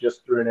 but they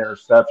just threw an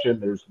interception.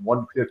 There's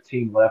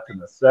 1:15 left in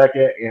the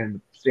second, and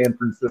San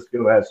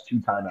Francisco has 2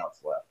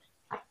 timeouts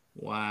left.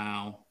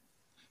 Wow.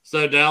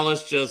 So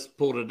Dallas just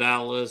pulled a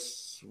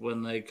Dallas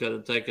when they could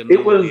have taken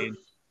it was lead.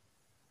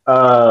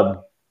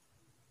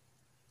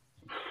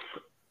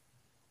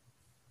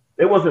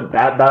 It wasn't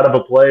that bad of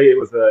a play. It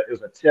was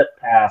a tip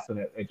pass, and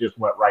it just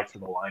went right to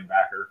the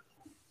linebacker.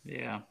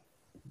 Yeah.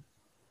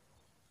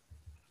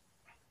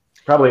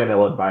 Probably an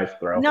ill-advised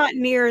throw. Not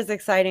near as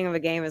exciting of a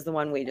game as the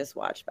one we just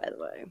watched, by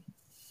the way.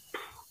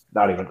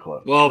 Not even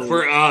close. Well,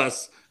 for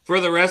us,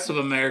 for the rest of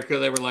America,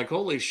 they were like,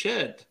 holy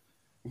shit.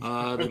 The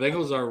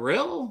Bengals are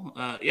real?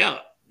 Yeah.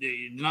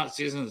 You're not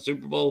seeing the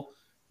Super Bowl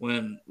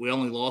when we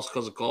only lost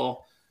because of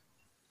call.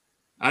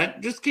 I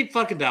just keep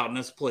fucking doubting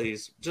us,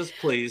 please. Just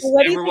please. Well,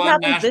 what do you Everyone,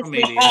 think happens national this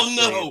week? media. Oh,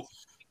 no.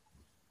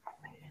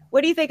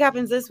 What do you think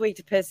happens this week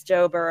to piss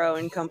Joe Burrow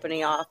and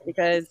company off?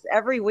 Because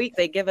every week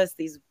they give us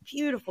these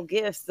beautiful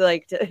gifts,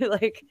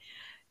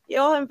 you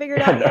all haven't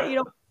figured out yet. You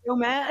don't feel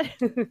mad.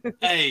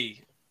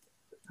 Hey,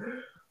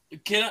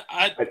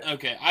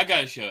 I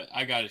gotta show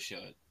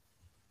it.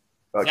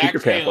 Keep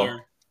your pants on.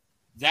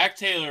 Zach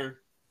Taylor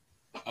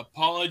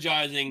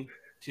apologizing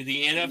to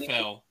the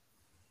NFL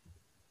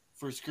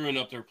for screwing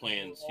up their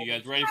plans. You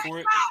guys ready for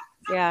it?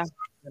 Yeah.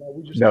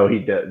 No, he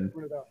didn't.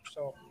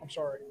 So I'm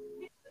sorry.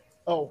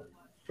 Oh,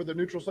 for the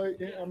neutral site,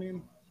 I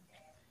mean,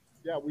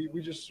 yeah, we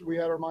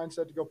had our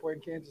mindset to go play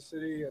in Kansas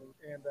City,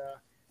 and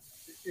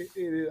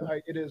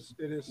it is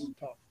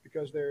tough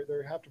because they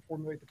have to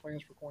formulate the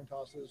plans for coin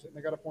tosses and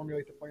they got to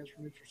formulate the plans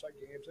for neutral site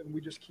games, and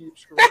we just keep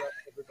screwing up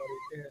everybody,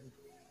 and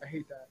I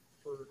hate that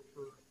for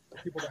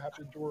people to have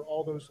to endure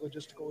all those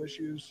logistical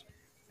issues,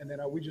 and then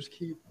we just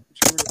keep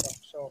screwing it up.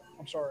 So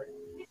I'm sorry.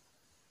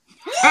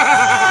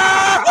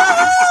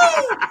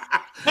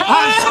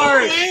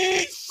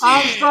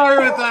 I'm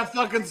sorry with that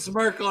fucking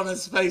smirk on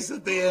his face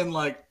at the end.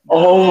 Like,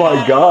 oh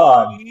my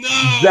God,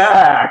 no.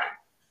 Zach.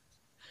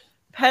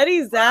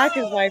 Petty Zach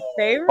is my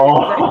favorite.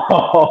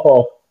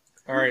 Oh.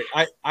 All right,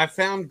 I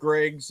found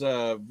Greg's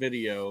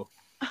video.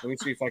 Let me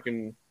see if I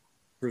can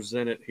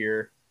present it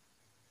here.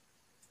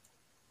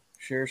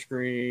 Share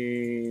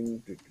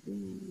screen.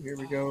 Here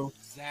we go.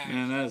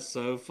 Man, that's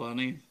so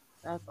funny.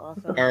 That's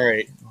awesome. All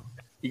right,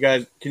 you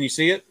guys, can you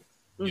see it?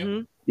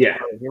 Mm-hmm. Yeah. All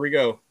right, here we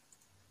go.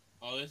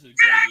 Oh, this is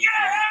great.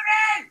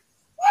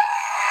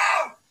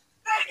 Woo!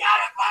 They got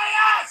to play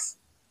us!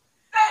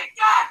 They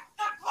got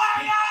to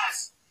play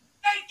us!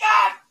 They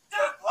got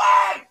to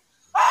play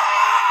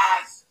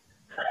us!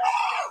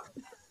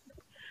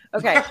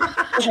 Okay.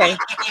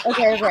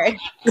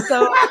 So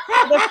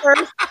the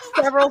first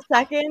several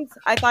seconds,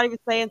 I thought he was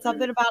saying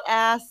something about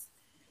ass.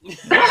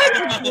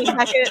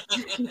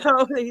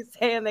 No, he's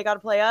saying they got to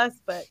play us,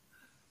 but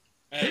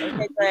Hey,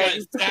 okay, we got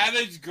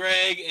Savage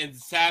Greg and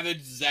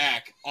Savage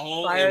Zach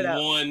all in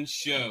one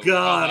show.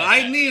 God,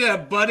 I need a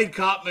buddy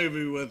cop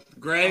movie with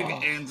Greg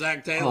and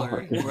Zach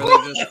Taylor where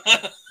they're just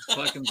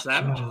fucking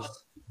savages.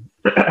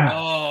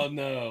 Oh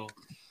no!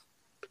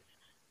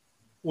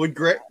 Would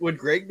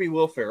Greg be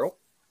Will Ferrell?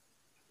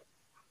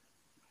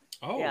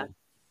 Oh, yeah.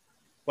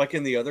 Like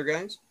in the other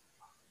guys?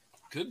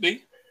 Could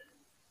be.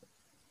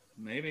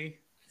 Maybe.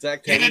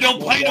 Zach Taylor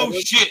don't play no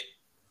shit.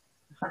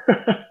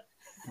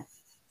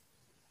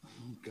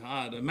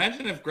 God,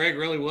 imagine if Greg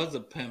really was a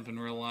pimp in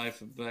real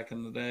life back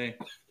in the day.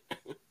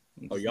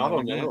 Oh, y'all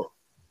don't know.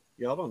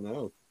 Y'all don't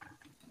know.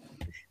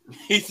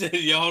 He said,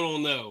 "Y'all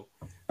don't know."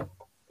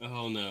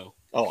 Oh no.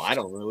 Oh, I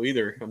don't know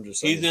either. I'm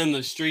just saying. He's in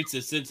the streets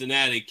of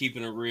Cincinnati,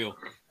 keeping it real.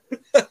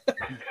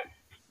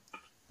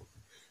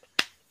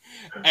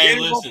 Hey,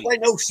 listen. Play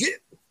no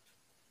shit.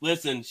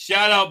 Listen,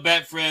 shout out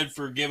Betfred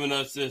for giving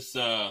us this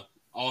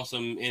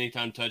awesome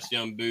anytime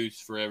touchdown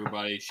boost for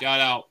everybody. Shout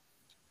out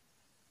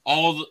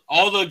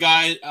all the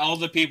guys, all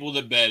the people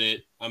that bet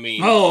it. I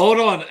mean, oh, hold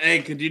on.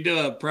 Hey, could you do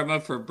a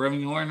promo for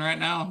Birmingham right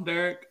now,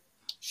 Derek?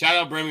 Shout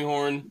out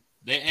Birmingham.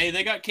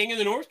 They got King of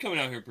the North coming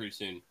out here pretty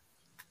soon.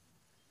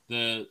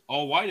 The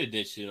all white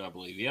edition, I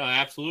believe. Yeah,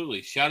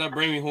 absolutely. Shout out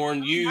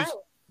Birmingham. Use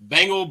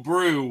Bengal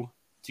Brew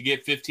to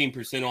get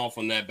 15% off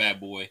on that bad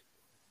boy.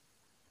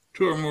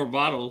 2 or more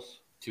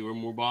bottles. 2 or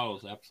more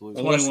bottles,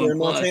 absolutely. Unless they're in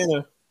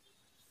Montana.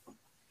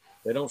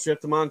 They don't ship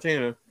to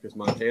Montana because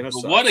Montana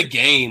sucks. What a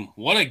game.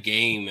 What a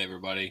game,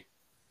 everybody.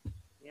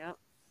 Yep.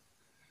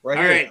 Right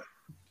all here. right.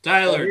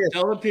 Tyler, Right here.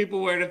 tell the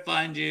people where to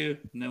find you,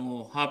 and then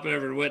we'll hop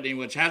over to Whitney,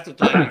 which half the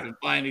time you can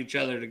find each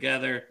other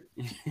together.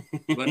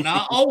 But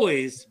not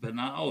always.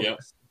 Yep.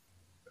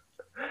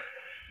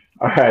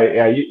 All right.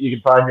 Yeah, you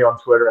can find me on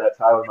Twitter at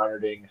Tyler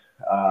Meinerding.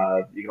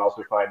 You can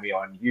also find me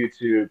on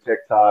YouTube,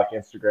 TikTok,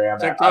 Instagram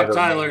TikTok, at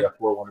Tyler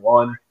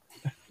 411.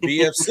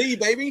 BFC,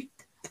 baby.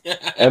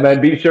 And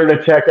then be sure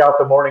to check out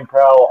The Morning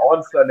Prowl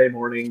on Sunday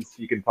mornings.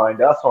 You can find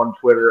us on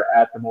Twitter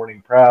at The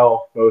Morning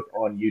Prowl, both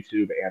on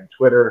YouTube and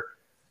Twitter.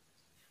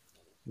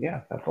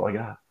 Yeah, that's all I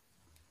got.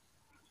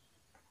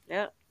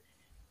 Yeah.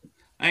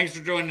 Thanks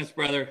for joining us,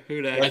 brother.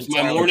 Who dat? That's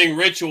my morning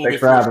ritual Thanks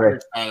for before having me.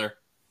 church, Tyler.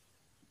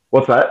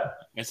 What's that?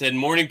 I said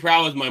morning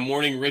prowl is my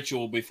morning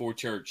ritual before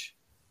church.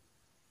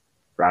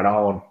 Right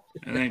on.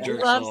 And then I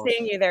jerks love off.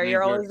 seeing you there. And You're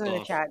then always jerks in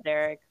the off. chat,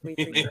 Derek. We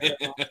appreciate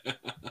it.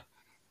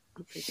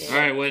 All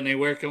right, Whitney,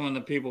 where can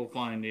the people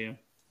find you?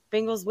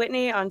 Bengals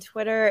Whitney on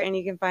Twitter, and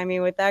you can find me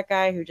with that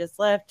guy who just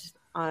left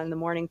on the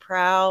Morning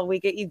Prowl. We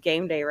get you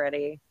game day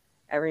ready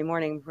every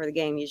morning before the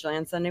game, usually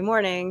on Sunday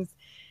mornings.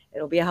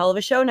 It'll be a hell of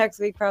a show next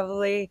week,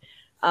 probably.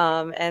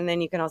 And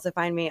then you can also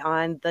find me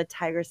on the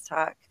Tigers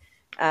Talk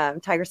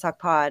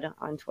Pod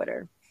on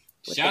Twitter.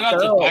 Shout out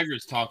to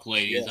Tigers Talk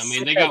ladies. Yes. I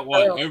mean, they got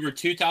over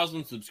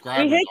 2,000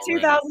 subscribers. We hit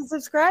already. 2,000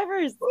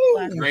 subscribers.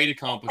 Great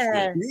accomplishment.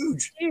 Yeah.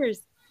 Huge. Cheers.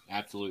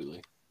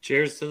 Absolutely.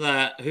 Cheers to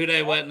that. Who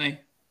day, Whitney?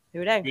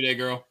 Who day? Good day,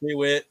 girl. Hey,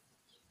 Whit.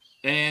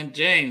 And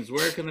James,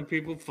 where can the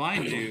people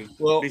find you?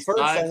 Well, besides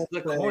first I the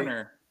wanna say,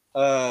 corner.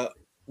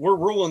 We're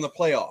ruling the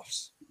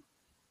playoffs.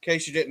 In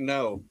case you didn't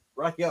know,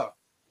 right? Yeah,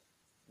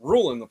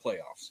 ruling the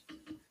playoffs.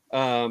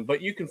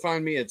 But you can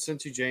find me at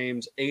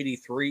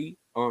CincyJames83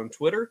 on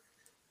Twitter.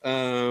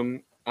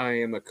 I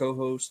am a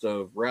co-host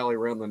of Rally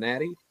Around the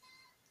Natty.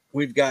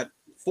 We've got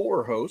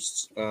 4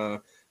 hosts: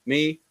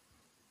 me,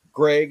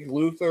 Greg,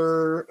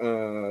 Luther,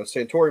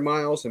 Santori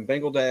Miles, and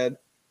Bengal Dad.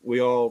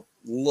 We all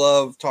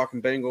love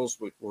talking Bengals.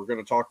 We're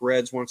going to talk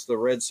Reds once the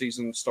Red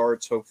season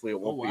starts. Hopefully, it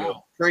won't be a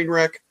train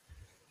wreck.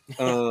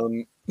 But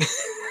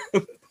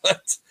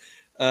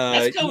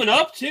That's coming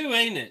up too,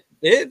 ain't it?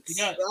 It's,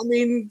 I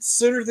mean,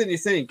 sooner than you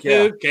think.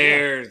 Yeah. Who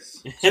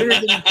cares? Sooner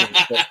than you think.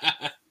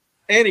 But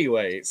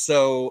Anyway,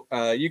 so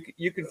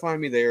you can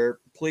find me there.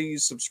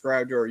 Please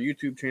subscribe to our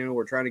YouTube channel.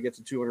 We're trying to get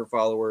to 200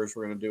 followers.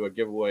 We're going to do a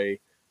giveaway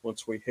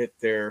once we hit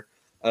there.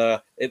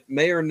 It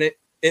may or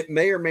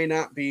may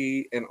not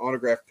be an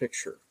autographed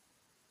picture.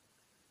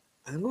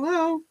 I don't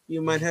know.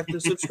 You might have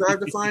to subscribe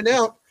to find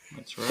out.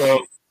 That's right.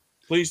 So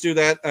please do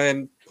that,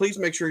 and please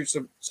make sure you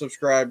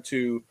subscribe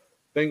to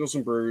Bengals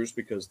and Brews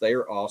because they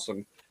are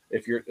awesome.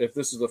 If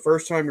this is the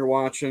first time you're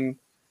watching,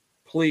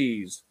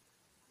 please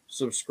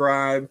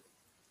subscribe.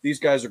 These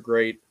guys are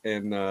great,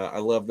 and I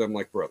love them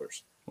like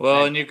brothers.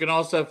 Well, and you can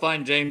also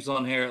find James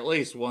on here at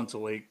least once a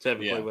week,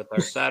 typically with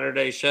our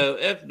Saturday show,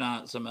 if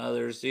not some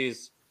others.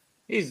 He's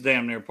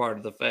damn near part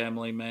of the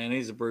family, man.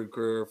 He's a brew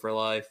crewer for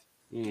life.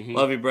 Mm-hmm.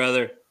 Love you,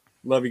 brother.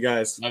 Love you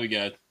guys. Love you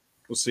guys.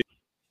 We'll see.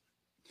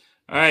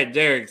 All right,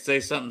 Derek, say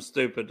something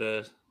stupid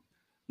to.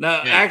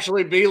 No,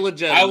 actually, be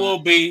legitimate. I will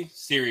be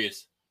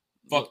serious.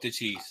 Fuck the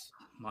Chiefs.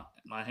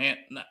 My hand.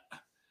 No.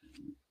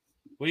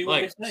 What do you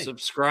want to say?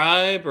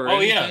 Subscribe or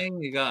anything? Yeah.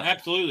 You got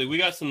absolutely. We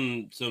got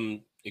some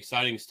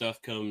exciting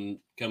stuff coming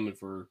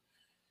for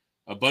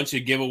a bunch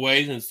of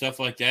giveaways and stuff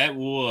like that.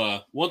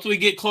 We'll once we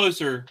get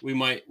closer, we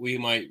might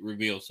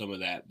reveal some of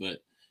that.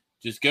 But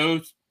just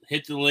go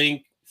hit the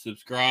link,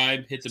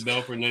 subscribe, hit the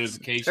bell for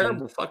notifications.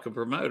 Terrible fucking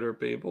promoter,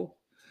 people.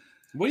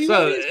 What do you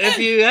so if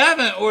you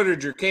haven't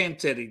ordered your Can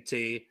Titty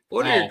tea,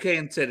 order your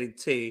Can Titty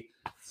tea.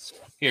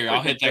 Here,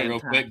 I'll hit that real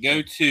quick.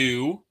 Go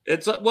to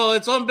it's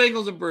on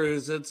Bengals and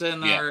Brews. It's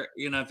in our,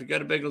 if you go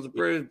to Bengals and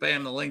Brews,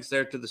 bam, the link's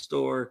there to the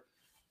store,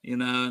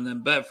 and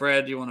then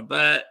Betfred, you want to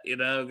bet,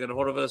 get a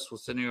hold of us. We'll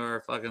send you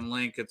our fucking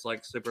link. It's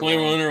like super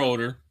 21 or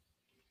older.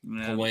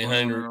 Yeah,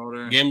 1-800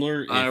 older.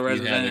 Gambler.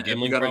 Resident, if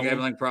you got a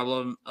gambling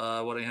problem,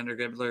 1-800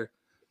 Gambler.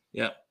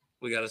 Yep,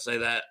 we got to say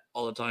that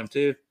all the time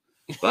too.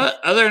 But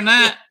other than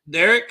that,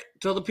 Derek,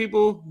 tell the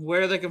people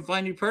where they can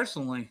find you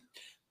personally.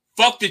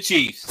 Fuck the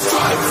Chiefs.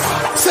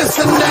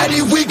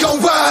 Cincinnati, we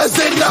gon' rise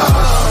and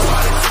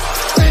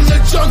in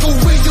the jungle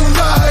we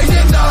unite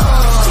and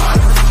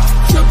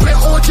tripping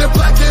orange and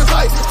black and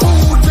white.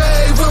 All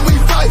day when we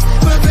fight,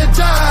 live and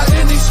die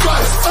in these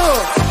stripes.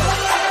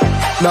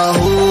 Now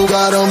who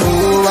got 'em,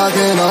 who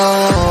rockin'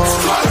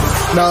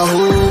 on? Now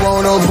who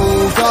wanna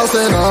move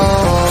crossing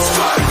on?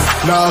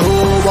 Now who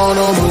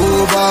wanna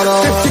move out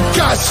on? If you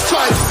got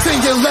stripes,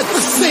 then you let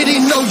the city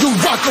know you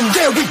rock 'em.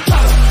 Yeah, we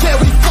got 'em, yeah,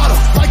 we fought 'em.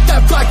 Like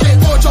that black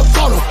and orange on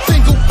photo.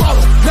 Single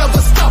bottle,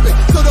 never stop it.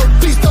 To the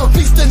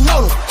beastin'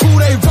 on 'em. Who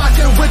they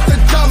rockin' with the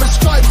diamond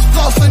stripes?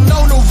 Flossin'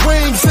 on the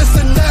ring.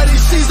 Cincinnati,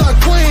 she's our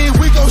queen.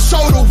 We gon'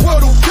 show the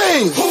world who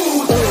king.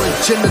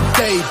 Orange in the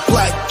day,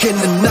 black in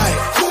the night.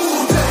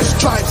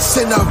 Stripes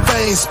in our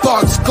veins,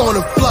 sparks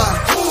gonna fly.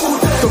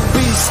 The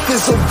beast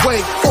is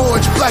awake,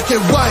 orange, black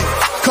and white.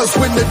 Cause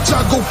when the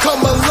jungle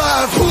come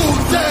alive, who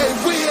day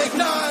we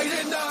ignite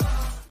and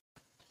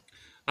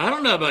I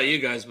don't know about you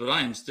guys, but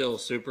I am still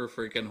super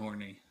freaking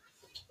horny.